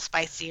 I'm a little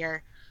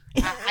spicier.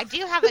 I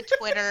do have a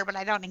Twitter, but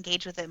I don't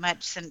engage with it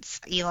much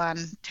since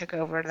Elon took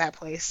over that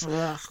place.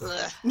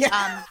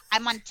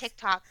 I'm on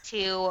TikTok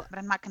too, but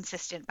I'm not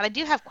consistent. But I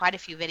do have quite a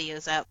few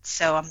videos up,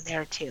 so I'm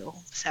there too.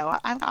 So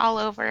I'm all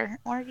over.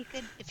 Or you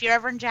could, if you're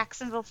ever in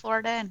Jacksonville,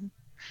 Florida, and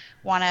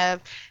want to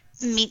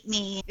meet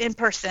me in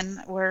person,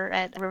 we're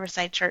at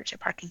Riverside Church at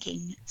Park and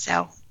King.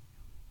 So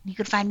you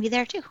could find me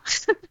there too.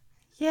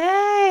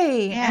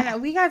 Yay! Yeah.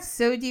 And we got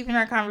so deep in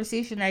our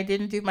conversation, I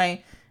didn't do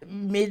my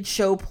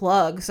mid-show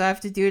plug, so I have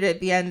to do it at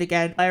the end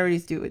again. I already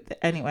do it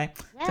anyway.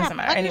 Doesn't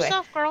matter. Plug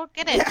yourself, girl.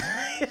 Get it.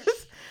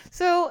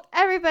 So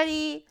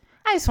everybody,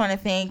 I just want to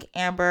thank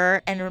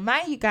Amber and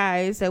remind you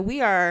guys that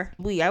I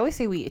always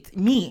say we, it's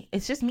me.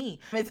 It's just me.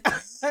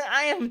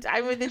 I'm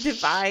with the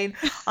Divine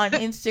on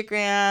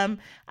Instagram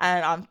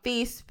and on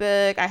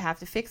Facebook. I have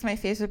to fix my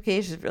Facebook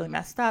page. It's really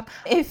messed up.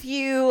 If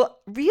you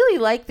really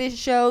like this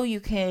show, you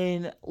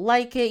can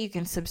like it. You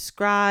can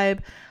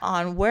subscribe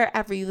on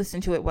wherever you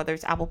listen to it, whether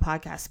it's Apple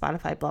Podcasts,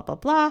 Spotify, blah, blah,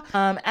 blah.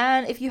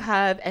 And if you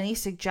have any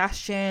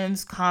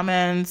suggestions,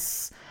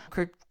 comments,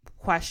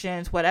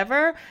 questions,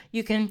 whatever,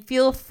 you can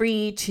feel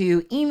free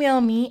to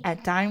email me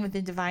at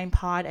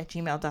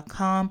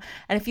dinewiththedivinepod@gmail.com.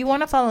 And if you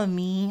want to follow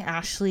me,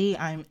 Ashley,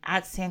 I'm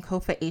at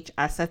SankofahS.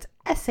 That's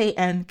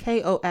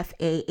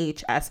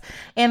SankofahS.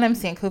 And I'm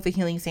Sankofa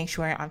Healing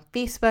Sanctuary on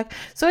Facebook.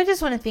 So I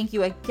just want to thank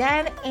you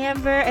again,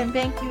 Amber, and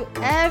thank you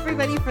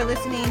everybody for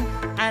listening.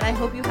 And I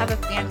hope you have a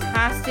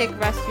fantastic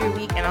rest of your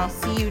week, and I'll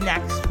see you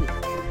next week.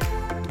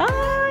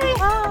 Bye.